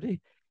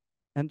modularity.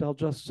 And I'll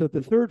just, so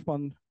the third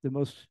one, the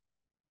most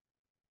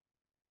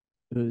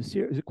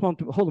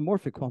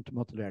holomorphic quantum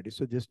modularity,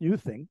 so this new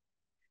thing.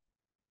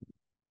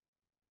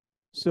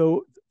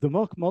 So the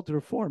mock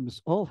modular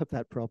forms all have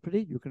that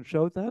property. You can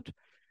show that.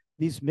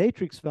 These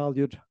matrix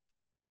valued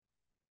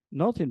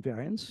not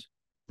invariants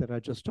that I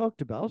just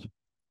talked about.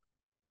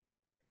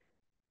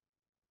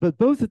 But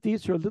both of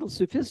these are a little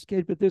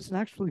sophisticated, but there's an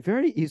actually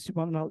very easy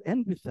one, and I'll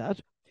end with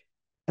that.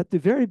 At the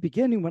very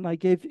beginning, when I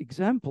gave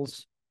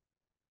examples,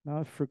 now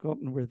I've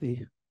forgotten where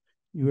the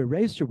new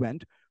eraser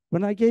went.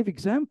 When I gave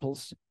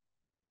examples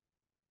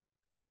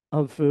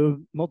of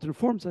modular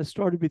forms, I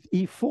started with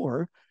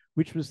E4,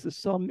 which was the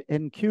sum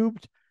n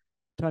cubed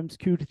times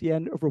q to the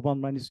n over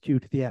 1 minus q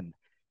to the n.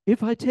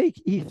 If I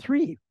take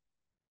E3,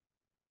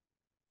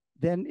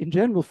 then in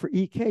general for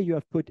EK, you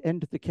have put n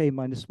to the k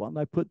minus 1.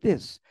 I put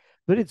this.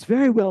 But it's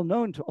very well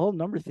known to all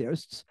number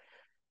theorists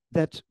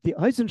that the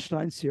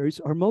Eisenstein series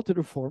are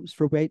modular forms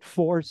for weight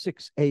 4,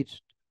 6, 8,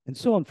 and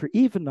so on for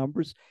even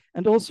numbers,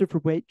 and also for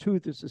weight 2,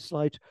 there's a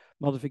slight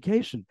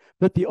modification.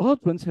 But the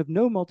odd ones have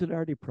no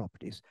modularity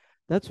properties.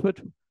 That's what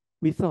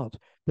we thought.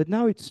 But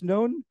now it's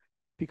known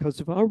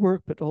because of our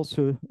work, but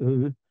also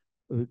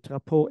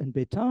Drapeau and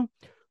Bétain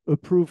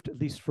proved, at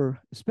least for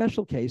a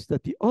special case,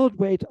 that the odd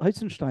weight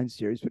Eisenstein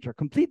series, which are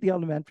completely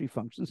elementary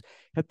functions,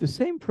 have the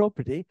same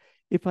property.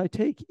 If I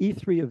take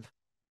E3 of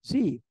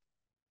Z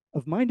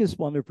of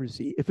 -1 over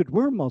Z, if it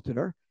were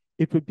modular,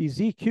 it would be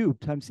Z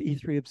cubed times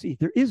E3 of Z.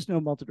 There is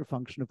no modular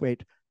function of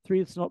weight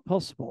 3, it's not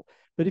possible.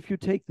 But if you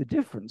take the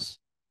difference,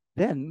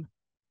 then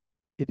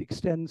it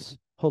extends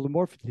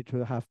holomorphically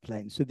to a half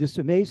plane. So this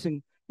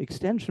amazing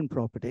extension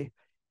property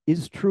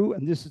is true,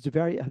 and this is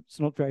it's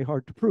not very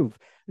hard to prove.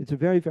 It's a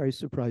very, very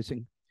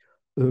surprising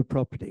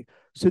property.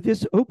 So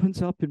this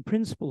opens up in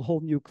principle a whole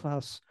new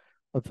class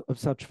of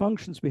such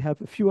functions. We have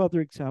a few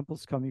other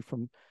examples coming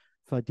from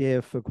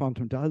Faddeev for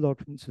quantum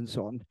dialogues and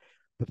so on,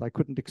 but I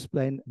couldn't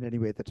explain. And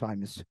anyway, the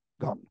time is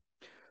gone.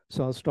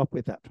 So I'll stop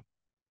with that.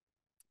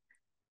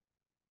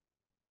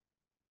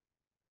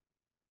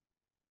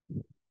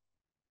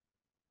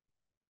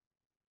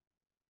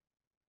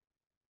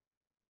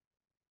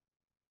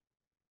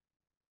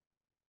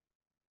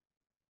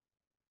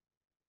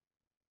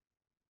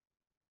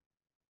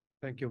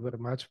 Thank you very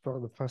much for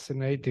the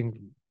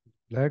fascinating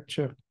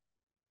lecture.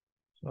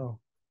 So,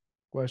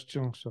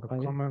 questions or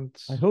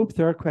comments? I hope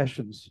there are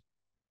questions.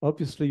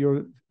 Obviously,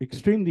 you're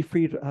extremely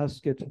free to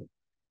ask it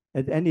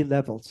at any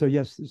level. So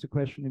yes, there's a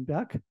question in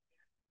back.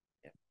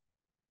 Yeah.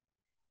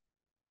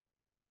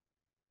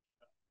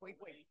 Wait.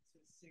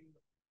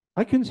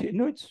 I can see,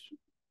 no, it's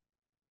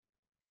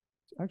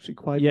actually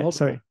quite yeah,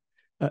 multiple. Sorry.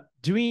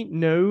 Do we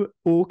know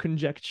or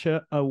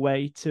conjecture a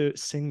way to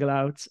single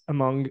out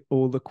among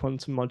all the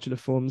quantum modular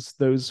forms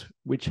those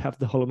which have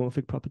the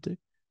holomorphic property?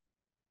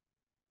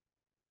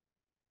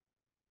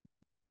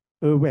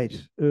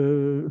 Wait,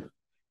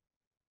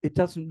 it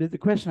doesn't, the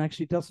question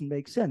actually doesn't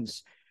make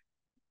sense.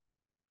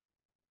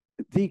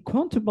 The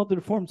quantum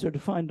modular forms are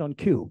defined on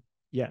Q.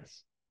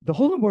 Yes. The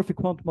holomorphic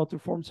quantum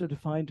modular forms are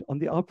defined on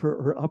the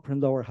upper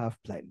and lower half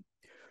plane.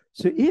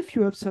 So if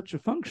you have such a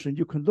function,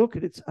 you can look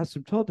at its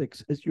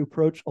asymptotics as you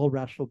approach all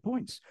rational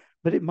points,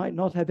 but it might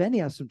not have any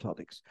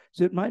asymptotics.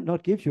 So it might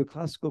not give you a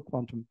classical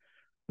quantum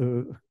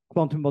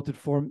modular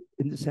form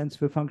in the sense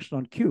of a function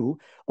on Q,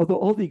 although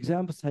all the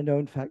examples I know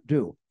in fact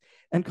do.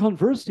 And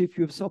conversely, if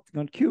you have something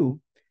on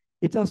Q,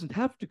 it doesn't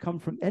have to come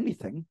from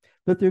anything,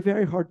 but they're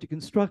very hard to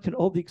construct, and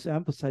all the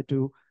examples I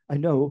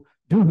know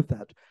do with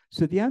that.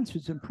 So the answer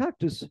is, in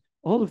practice,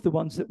 all of the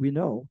ones that we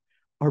know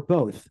are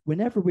both.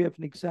 Whenever we have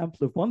an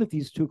example of one of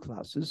these two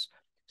classes,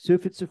 so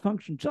if it's a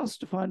function just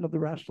defined on the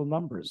rational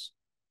numbers,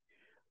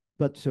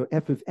 but so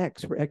f of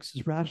x, where x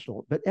is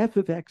rational, but f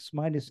of x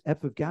minus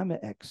f of gamma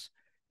x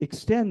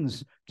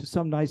extends to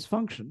some nice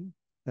function,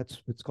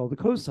 that's what's called a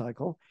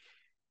cocycle,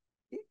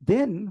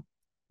 then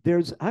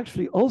there's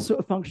actually also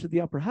a function of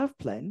the upper half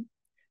plane,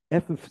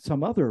 f of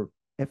some other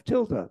f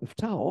tilde of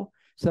tau,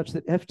 such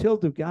that f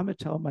tilde of gamma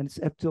tau minus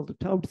f tilde of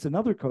tau, which is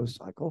another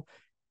cocycle,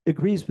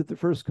 agrees with the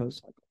first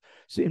cocycle.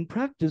 So in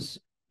practice,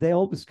 they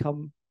always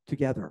come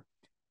together.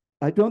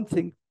 I don't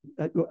think,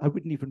 I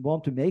wouldn't even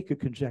want to make a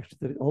conjecture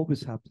that it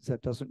always happens.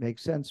 That doesn't make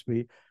sense.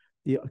 The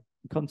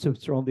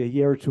concepts are only a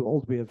year or two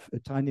old. We have a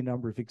tiny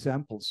number of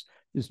examples.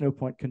 There's no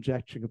point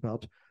conjecturing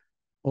about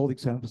all the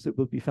examples that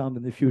will be found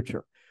in the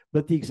future.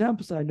 But the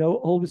examples I know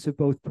always have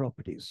both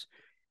properties.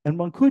 And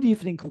one could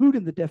even include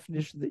in the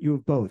definition that you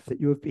have both, that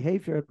you have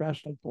behavior at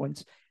rational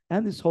points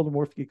and this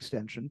holomorphic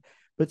extension.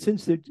 But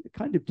since they're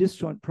kind of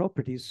disjoint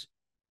properties,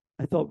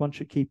 I thought one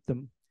should keep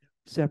them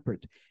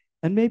separate.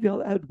 And maybe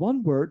I'll add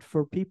one word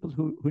for people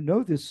who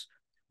know this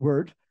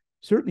word.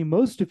 Certainly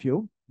most of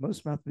you,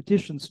 most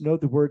mathematicians, know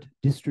the word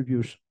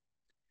distribution.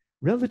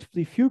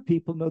 Relatively few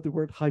people know the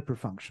word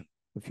hyperfunction.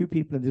 A few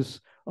people in this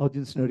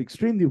audience know it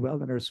extremely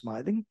well and are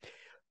smiling.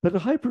 But a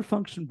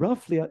hyperfunction,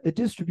 roughly, a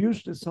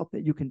distribution is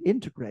something you can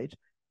integrate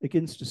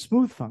against a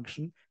smooth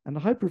function, and a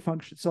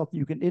hyperfunction is something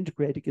you can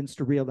integrate against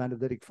a real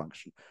analytic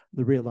function,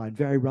 the real line,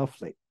 very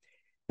roughly.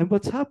 And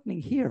what's happening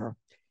here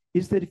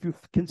is that if you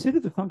consider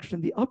the function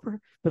in the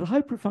upper, but a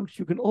hyperfunction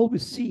you can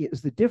always see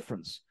as the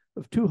difference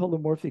of two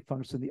holomorphic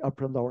functions in the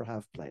upper and lower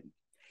half plane.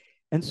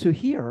 And so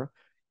here,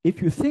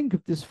 if you think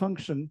of this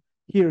function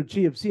here,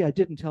 g of z, I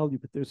didn't tell you,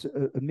 but there's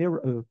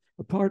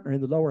a partner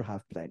in the lower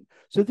half plane.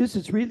 So this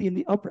is really in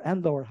the upper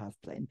and lower half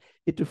plane.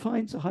 It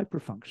defines a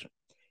hyperfunction.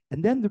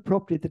 And then the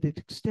property that it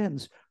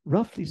extends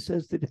roughly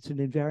says that it's an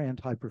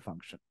invariant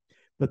hyperfunction.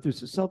 But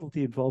there's a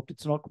subtlety involved.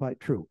 It's not quite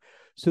true.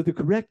 So the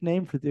correct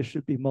name for this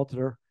should be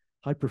modular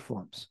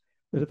hyperforms.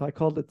 But if I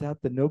called it that,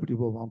 then nobody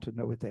will want to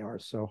know what they are.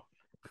 So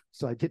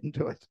I didn't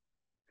do it.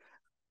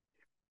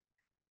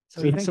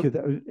 So thank you.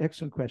 That was an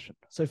excellent question.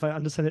 So if I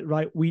understand it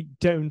right, we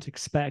don't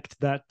expect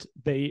that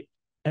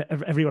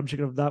every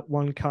object of that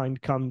one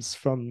kind comes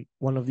from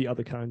one of the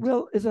other kinds.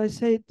 Well, as I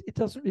say, it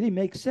doesn't really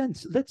make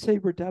sense. Let's say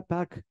we're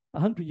back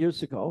 100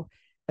 years ago,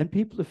 and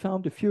people have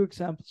found a few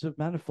examples of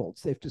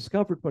manifolds. They've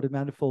discovered what a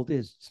manifold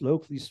is. It's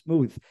locally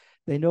smooth.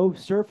 They know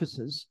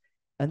surfaces,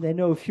 and they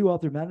know a few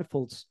other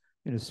manifolds,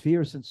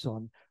 spheres and so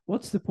on.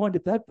 What's the point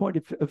at that point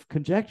of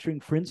conjecturing,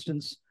 for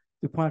instance,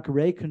 the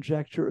Poincare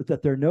conjecture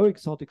that there are no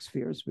exotic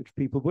spheres, which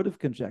people would have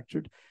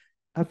conjectured?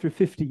 After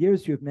 50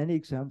 years, you have many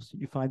examples,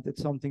 and you find that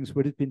some things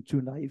would have been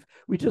too naive.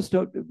 We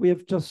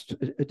have just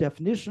a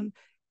definition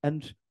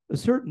and a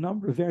certain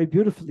number of very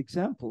beautiful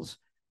examples,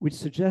 which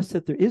suggest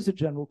that there is a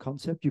general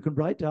concept. You can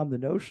write down the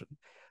notion,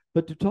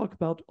 but to talk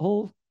about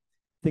all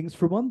things,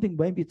 for one thing,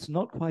 maybe it's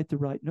not quite the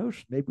right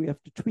notion. Maybe we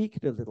have to tweak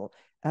it a little,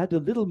 add a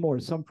little more,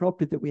 some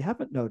property that we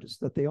haven't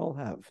noticed that they all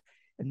have.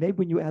 And maybe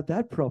when you add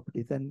that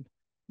property, then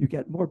you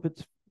get more.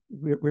 But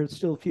we're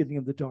still feeling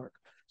in the dark.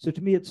 So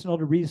to me, it's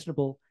not a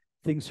reasonable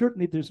thing.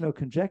 Certainly, there's no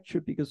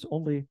conjecture because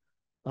only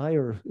I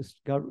or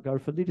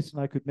Garoufalidis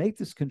and I could make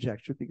this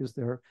conjecture because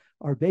they're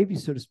our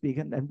babies, so to speak,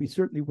 and we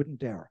certainly wouldn't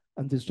dare.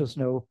 And there's just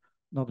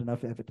not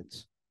enough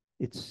evidence.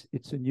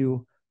 It's a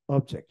new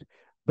object.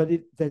 But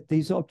that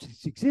these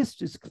objects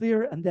exist is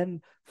clear, and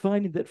then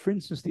finding that, for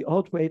instance, the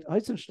odd-weight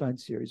Eisenstein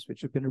series,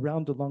 which have been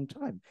around a long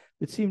time,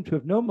 that seem to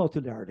have no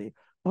modularity,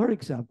 are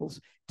examples,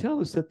 tell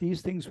us that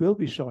these things will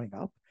be showing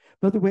up.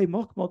 By the way,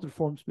 Mach modular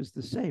forms was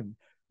the same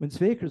when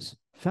Zagier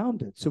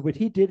found it. So what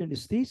he did in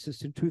his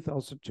thesis in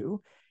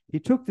 2002, he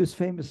took this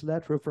famous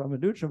letter of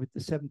Ramanujan with the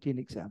 17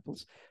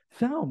 examples,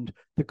 found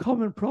the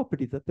common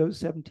property that those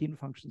 17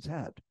 functions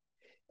had.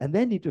 And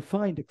then he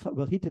defined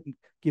well, he didn't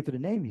give it a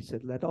name. He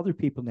said, let other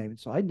people name it.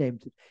 So I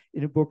named it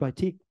in a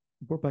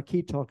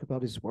Bourbaki talk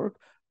about his work,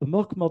 the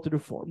Mach modular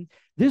form.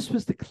 This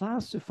was the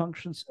class of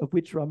functions of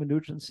which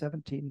Ramanujan's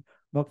 17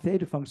 Mach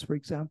theta functions were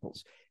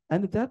examples.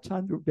 And at that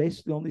time, there were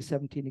basically only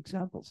 17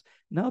 examples.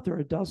 Now there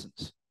are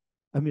dozens.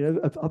 I mean,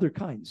 of other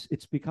kinds.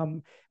 It's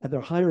become, and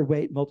they're higher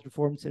weight modular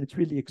forms, and it's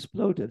really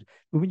exploded.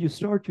 But when you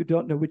start, you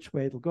don't know which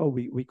way it'll go.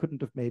 We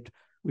wouldn't have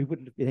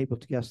been able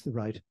to guess the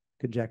right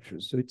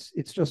conjectures. So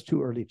it's just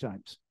too early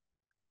times.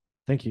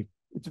 Thank you.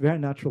 It's a very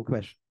natural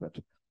question, but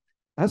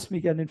ask me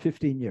again in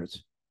 15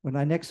 years when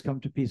I next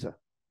come to Pisa.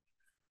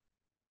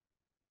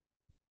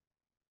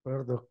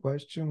 Further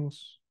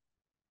questions?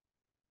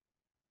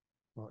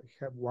 Well, I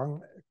have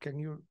one. Can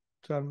you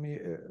tell me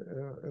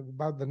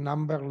about the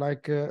number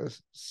like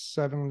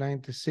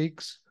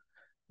 796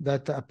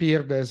 that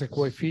appeared as a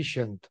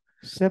coefficient?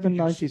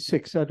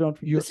 796. I don't.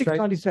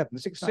 697.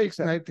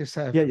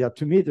 697. Yeah.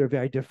 To me, they're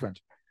very different.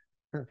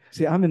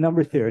 See, I'm a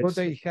number theorist.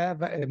 Do they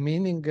have a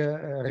meaning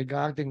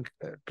regarding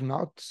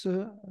knots?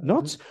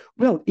 Knots?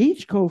 Well,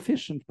 each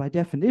coefficient, by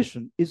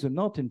definition, is a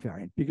knot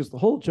invariant because the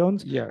whole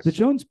Jones, the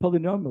Jones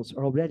polynomials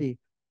are already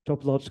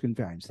topological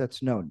invariants.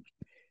 That's known.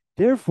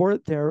 Therefore,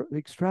 their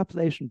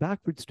extrapolation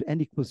backwards to n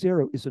equals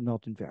 0 is a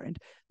knot invariant.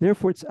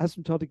 Therefore, its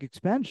asymptotic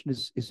expansion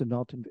is a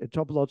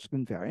topological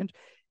invariant.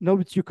 In other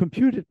words, you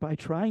compute it by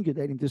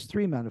triangulating this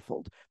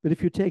 3-manifold. But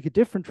if you take a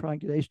different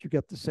triangulation, you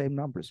get the same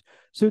numbers.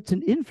 So it's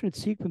an infinite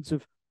sequence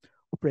of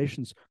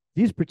operations.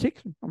 These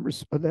particular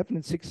numbers, 11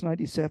 and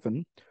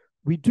 697,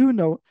 we do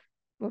know.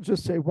 I'll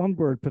just say one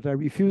word, but I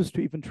refuse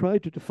to even try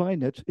to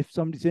define it. If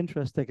somebody's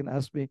interested, they can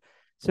ask me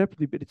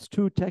separately, but it's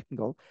too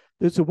technical.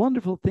 There's a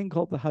wonderful thing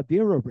called the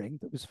Habiero ring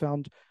that was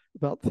found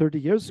about 30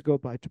 years ago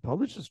by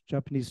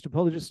Japanese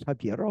topologist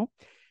Habiero,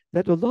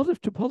 that a lot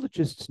of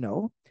topologists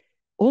know.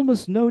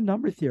 Almost no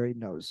number theory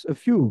knows. A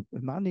few.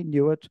 Mani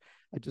knew it,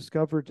 I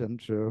discovered, and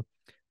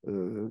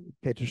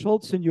Peter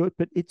Scholze knew it,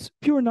 but it's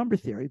pure number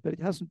theory, but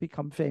it hasn't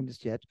become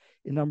famous yet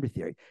in number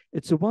theory.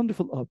 It's a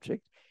wonderful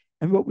object.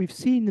 And what we've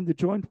seen in the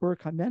joint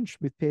work I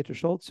mentioned with Peter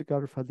Scholze,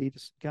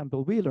 Garoufalidis,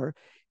 Campbell-Wheeler,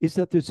 is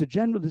that there's a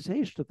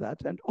generalization of that,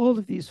 and all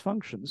of these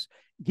functions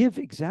give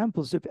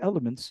examples of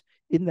elements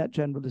in that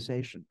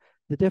generalization.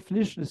 The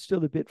definition is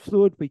still a bit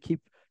fluid. We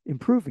keep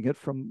improving it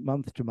from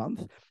month to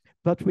month,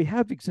 but we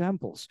have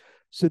examples.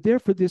 So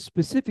therefore, this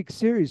specific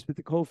series with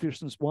the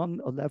coefficients 1,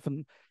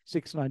 11,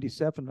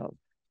 697,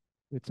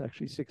 it's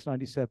actually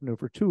 697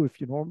 over 2 if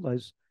you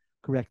normalize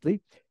correctly.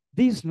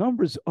 These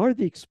numbers are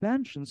the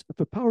expansions of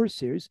a power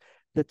series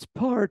that's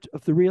part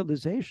of the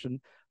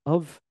realization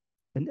of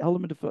an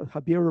element of a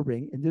Habiero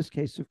ring, in this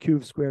case of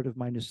Q squared of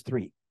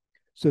 -3.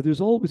 So there's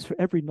always for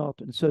every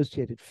knot an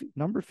associated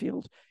number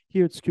field.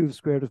 Here it's Q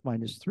squared of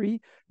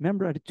 -3.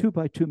 Remember, I had a 2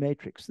 by 2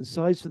 matrix. The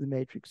size of the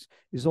matrix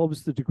is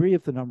always the degree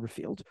of the number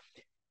field.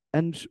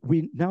 And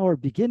we now are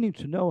beginning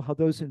to know how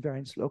those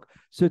invariants look.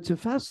 So it's a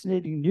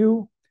fascinating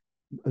new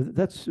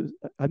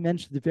I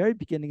mentioned at the very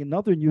beginning,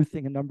 another new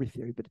thing in number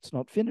theory, but it's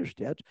not finished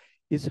yet,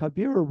 is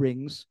Habiero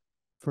rings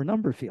for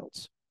number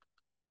fields,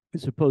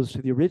 as opposed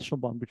to the original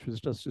one, which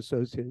was just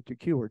associated to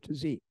Q or to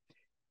Z.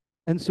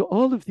 And so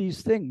all of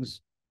these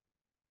things,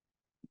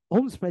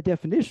 almost by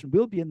definition,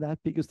 will be in that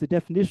because the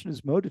definition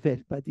is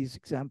motivated by these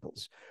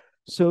examples.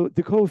 So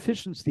the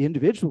coefficients, the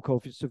individual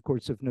coefficients, of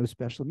course, have no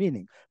special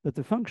meaning, but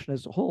the function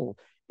as a whole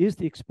is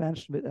the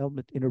expansion of an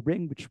element in a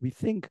ring, which we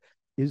think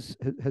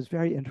has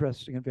very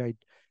interesting and very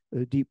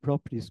deep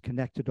properties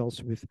connected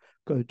also with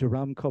de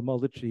Rham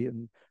cohomology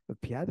and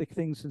p-adic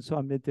things and so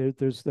on.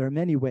 There are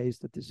many ways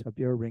that this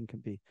Habiero ring can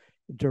be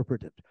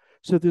interpreted.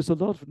 So there's a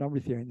lot of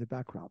number theory in the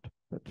background,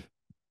 but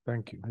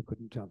thank you. I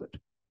couldn't tell it.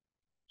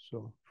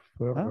 So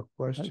further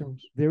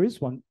questions? There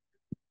is one.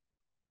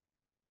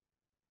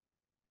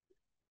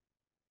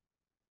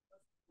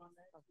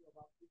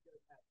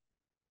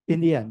 In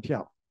the end,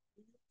 yeah.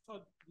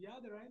 So the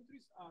other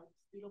entries are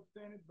still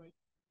obtained by.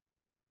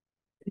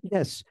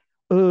 Yes,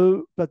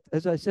 but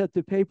as I said,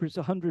 the paper is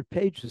 100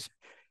 pages.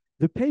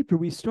 The paper,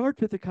 we start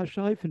with the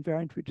Kashaev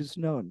invariant, which is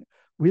known.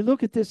 We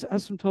look at this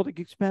asymptotic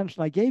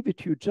expansion. I gave it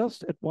to you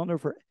just at 1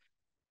 over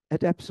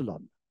at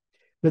epsilon.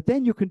 But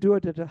then you can do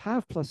it at a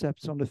half plus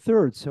epsilon, a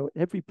third, so at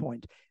every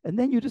point. And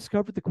then you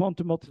discover the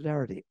quantum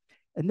modularity.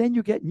 And then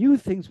you get new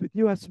things with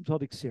new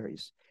asymptotic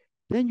series.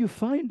 then you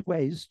find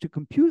ways to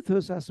compute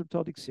those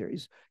asymptotic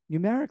series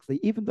numerically,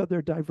 even though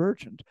they're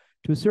divergent,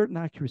 to a certain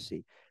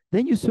accuracy.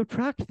 Then you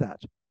subtract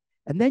that,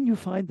 and then you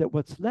find that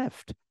what's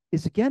left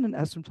is again an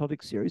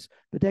asymptotic series,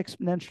 but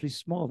exponentially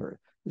smaller,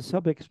 the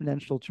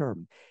sub-exponential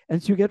term.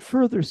 And so you get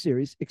further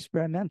series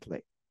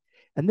experimentally.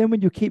 And then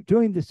when you keep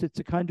doing this, it's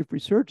a kind of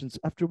resurgence.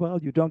 After a while,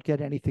 you don't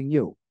get anything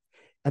new.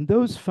 And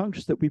those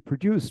functions that we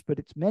produce, but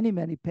it's many,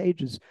 many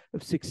pages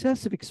of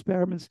successive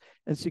experiments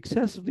and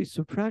successively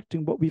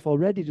subtracting what we've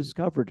already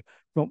discovered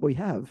from what we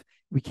have,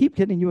 we keep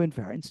getting new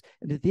invariants.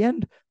 And at the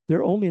end, there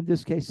are only, in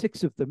this case,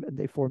 6 of them, and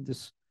they form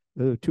this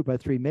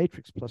 2x3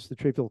 matrix plus the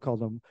trivial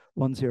column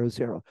 1, 0,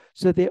 0.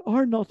 So they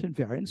are not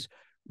invariants.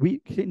 We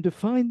can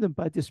define them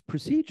by this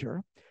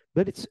procedure,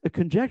 but it's a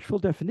conjectural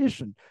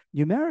definition.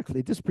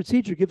 Numerically, this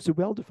procedure gives a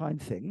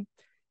well-defined thing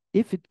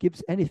if it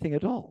gives anything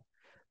at all.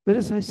 But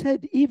as I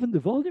said, even the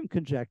volume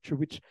conjecture,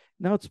 which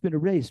now it's been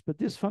erased, but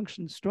this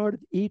function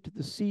started e to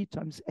the c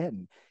times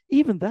n,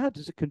 even that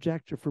is a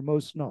conjecture for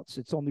most knots.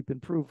 It's only been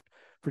proved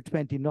for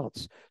 20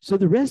 knots. So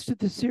the rest of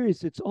the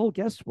series, it's all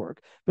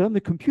guesswork, but on the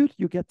computer,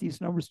 you get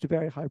these numbers to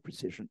very high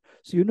precision.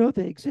 So you know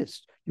they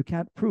exist. You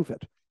can't prove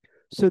it.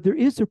 So there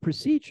is a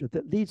procedure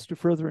that leads to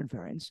further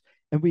invariance,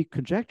 and we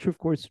conjecture, of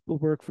course, will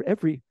work for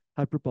every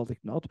hyperbolic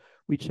knot.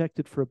 We checked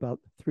it for about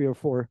 3 or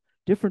 4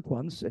 different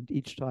ones, and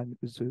each time it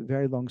was a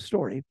very long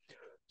story.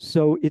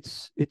 So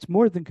it's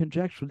more than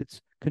conjectural.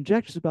 It's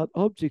conjectures about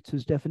objects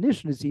whose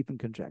definition is even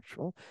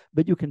conjectural,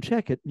 but you can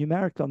check it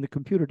numerically on the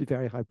computer to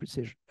very high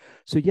precision.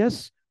 So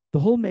yes, the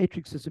whole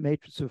matrix is a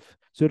matrix of,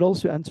 so it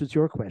also answers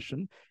your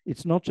question.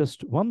 It's not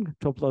just one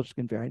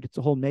topological invariant, it's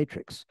a whole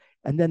matrix.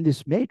 And then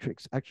this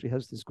matrix actually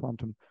has this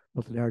quantum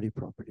modularity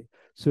property.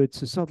 So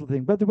it's a subtle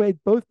thing. By the way,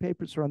 both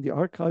papers are on the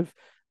archive.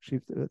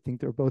 Actually, I think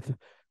they're both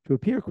to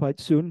appear quite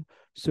soon.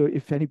 So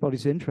if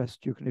anybody's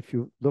interested, you can, if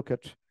you look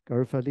at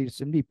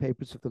Garoufalidis and me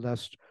papers of the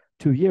last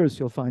 2 years,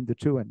 you'll find the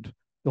two, and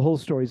the whole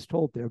story is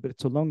told there, but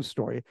it's a long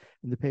story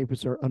and the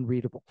papers are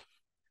unreadable.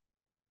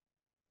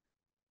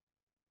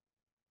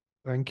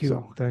 Thank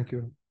you. Thank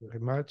you very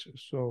much.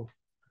 So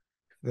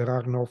if there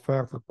are no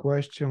further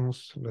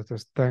questions, let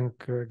us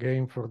thank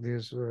again for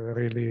this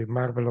really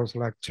marvelous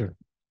lecture.